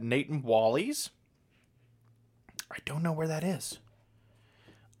 29th at Nate and Wally's. I don't know where that is.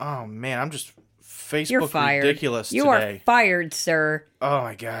 Oh, man, I'm just Facebook ridiculous today. You are fired, sir. Oh,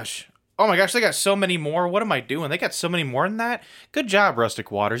 my gosh. They got so many more. What am I doing? They got so many more than that? Good job,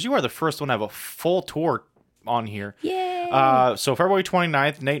 Rustic Waters. You are the first one to have a full tour on here. Yay. So February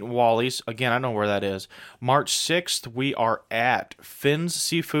 29th, Nate and Wally's. Again, I know where that is. March 6th, we are at Finn's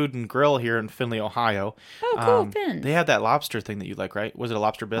Seafood and Grill here in Findlay, Ohio. Oh, cool, Finn's. They had that lobster thing that you like, right? Was it a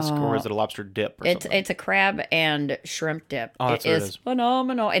lobster bisque or was it a lobster dip or something? It's a crab and shrimp dip. Oh, it is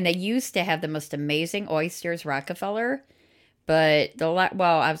phenomenal. And they used to have the most amazing oysters, Rockefeller. But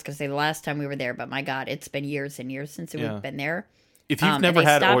I was going to say the last time we were there, but my God, it's been years and years since we've been there. If you've never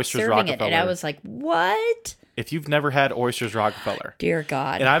had oysters Rockefeller. And I was like, what? If you've never had oysters Rockefeller. Dear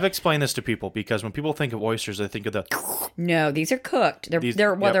God. And I've explained this to people because when people think of oysters, they think of the... No, these are cooked. They're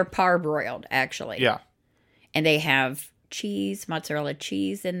parboiled, actually. Yeah. And they have mozzarella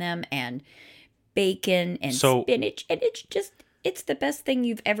cheese in them, and bacon and spinach. And it's just It's the best thing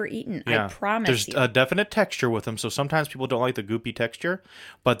you've ever eaten. Yeah. I promise There's you. a definite texture with them, so sometimes people don't like the goopy texture,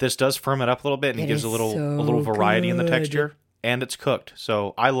 but this does firm it up a little bit and It it gives is a little so variety in the good. texture, and it's cooked.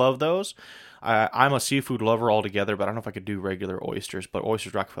 So I love those. I'm a seafood lover altogether, but I don't know if I could do regular oysters, but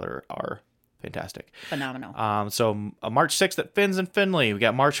oysters Rockefeller are fantastic. Phenomenal. March 6th at Fins in Findlay. We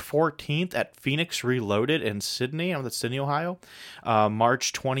got March 14th at Phoenix Reloaded in Sydney. I know that's Sydney, Ohio.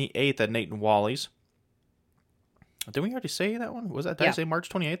 March 28th at Nate and Wally's. Did we already say that one? Was that? Did I say March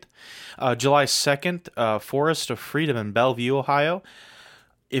 28th? July 2nd, Forest of Freedom in Bellevue, Ohio.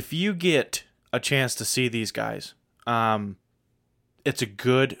 If you get a chance to see these guys, it's a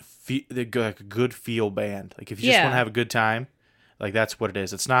good feel band. Like if you just want to have a good time, like that's what it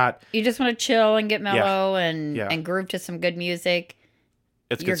is. It's not. You just want to chill and get mellow and groove to some good music.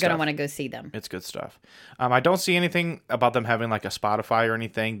 You're going to want to go see them. It's good stuff. I don't see anything about them having like a Spotify or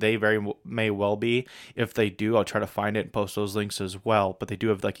anything. They may well be. If they do, I'll try to find it and post those links as well. But they do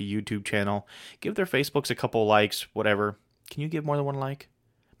have like a YouTube channel. Give their Facebooks a couple likes, whatever. Can you give more than one like?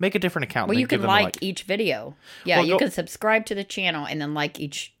 Make a different account. Well, you can like each video. Yeah, well, you can subscribe to the channel and then like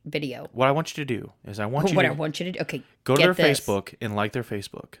each video. What I want you to do is I want you to do. Okay, go to their Facebook and like their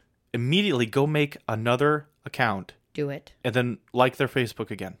Facebook. Immediately go make another account. Do it. And then like their Facebook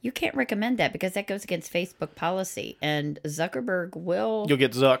again. You can't recommend that because that goes against Facebook policy. And Zuckerberg will... You'll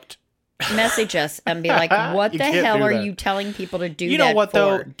get zucked. Message us and be like, what the hell are you telling people to do that for? You know what,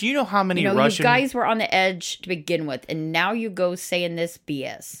 though? Do you know how many Russian... You guys were on the edge to begin with, and now you go saying this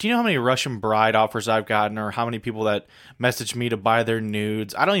BS. Do you know how many Russian bride offers I've gotten, or how many people that message me to buy their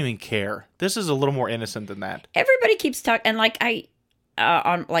nudes? I don't even care. This is a little more innocent than that. Everybody keeps talking, and like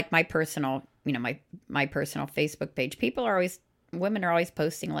on like my personal... my personal Facebook page, women are always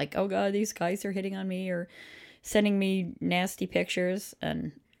posting like, oh God, these guys are hitting on me or sending me nasty pictures.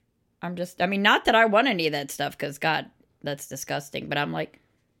 And not that I want any of that stuff because God, that's disgusting. But I'm like,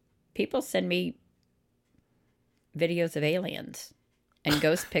 people send me videos of aliens and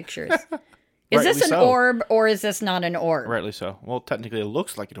ghost pictures. Is this an orb or is this not an orb? Rightly so. Well, technically it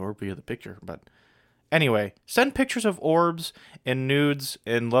looks like an orb via the picture, but... Anyway, send pictures of orbs and nudes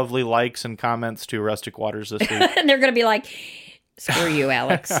and lovely likes and comments to Rustic Waters this week. And they're going to be like, screw you,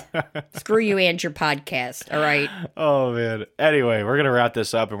 Alex. Screw you and your podcast, all right? Oh, man. Anyway, we're going to wrap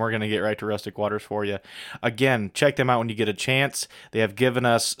this up and we're going to get right to Rustic Waters for you. Again, check them out when you get a chance. They have given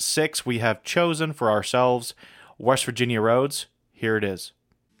us 6. We have chosen for ourselves West Virginia Roads. Here it is.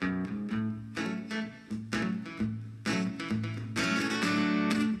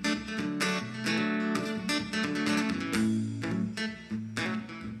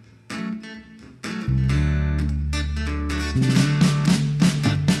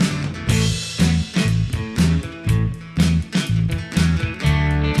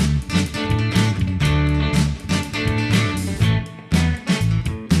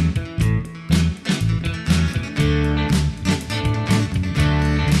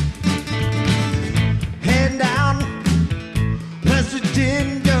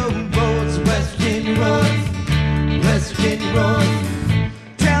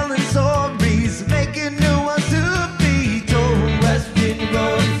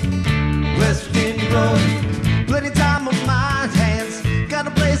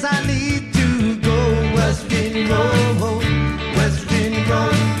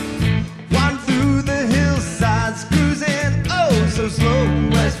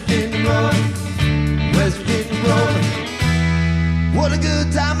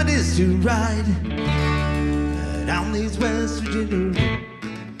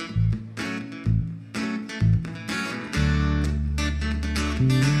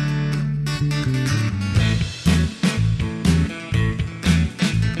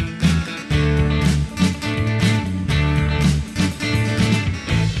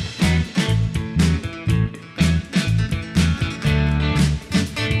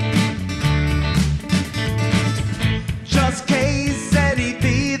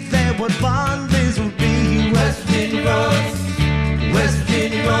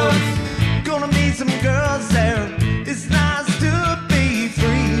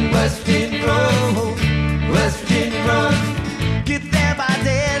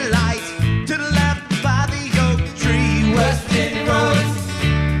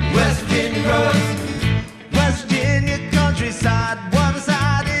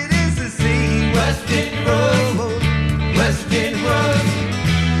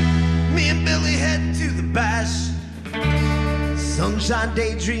 Sunshine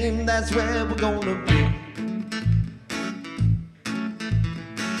Daydream, that's where we're gonna be.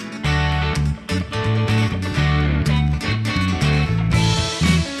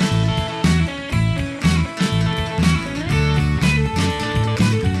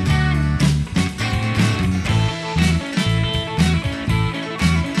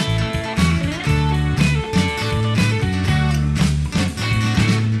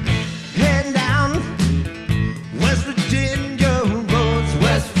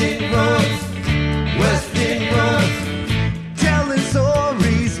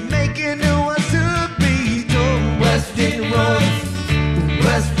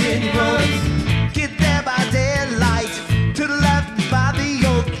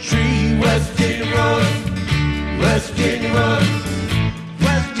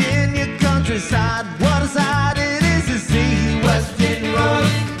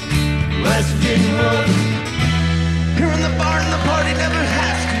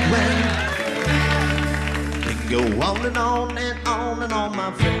 on and on and on and on,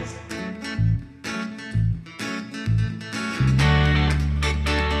 my friend.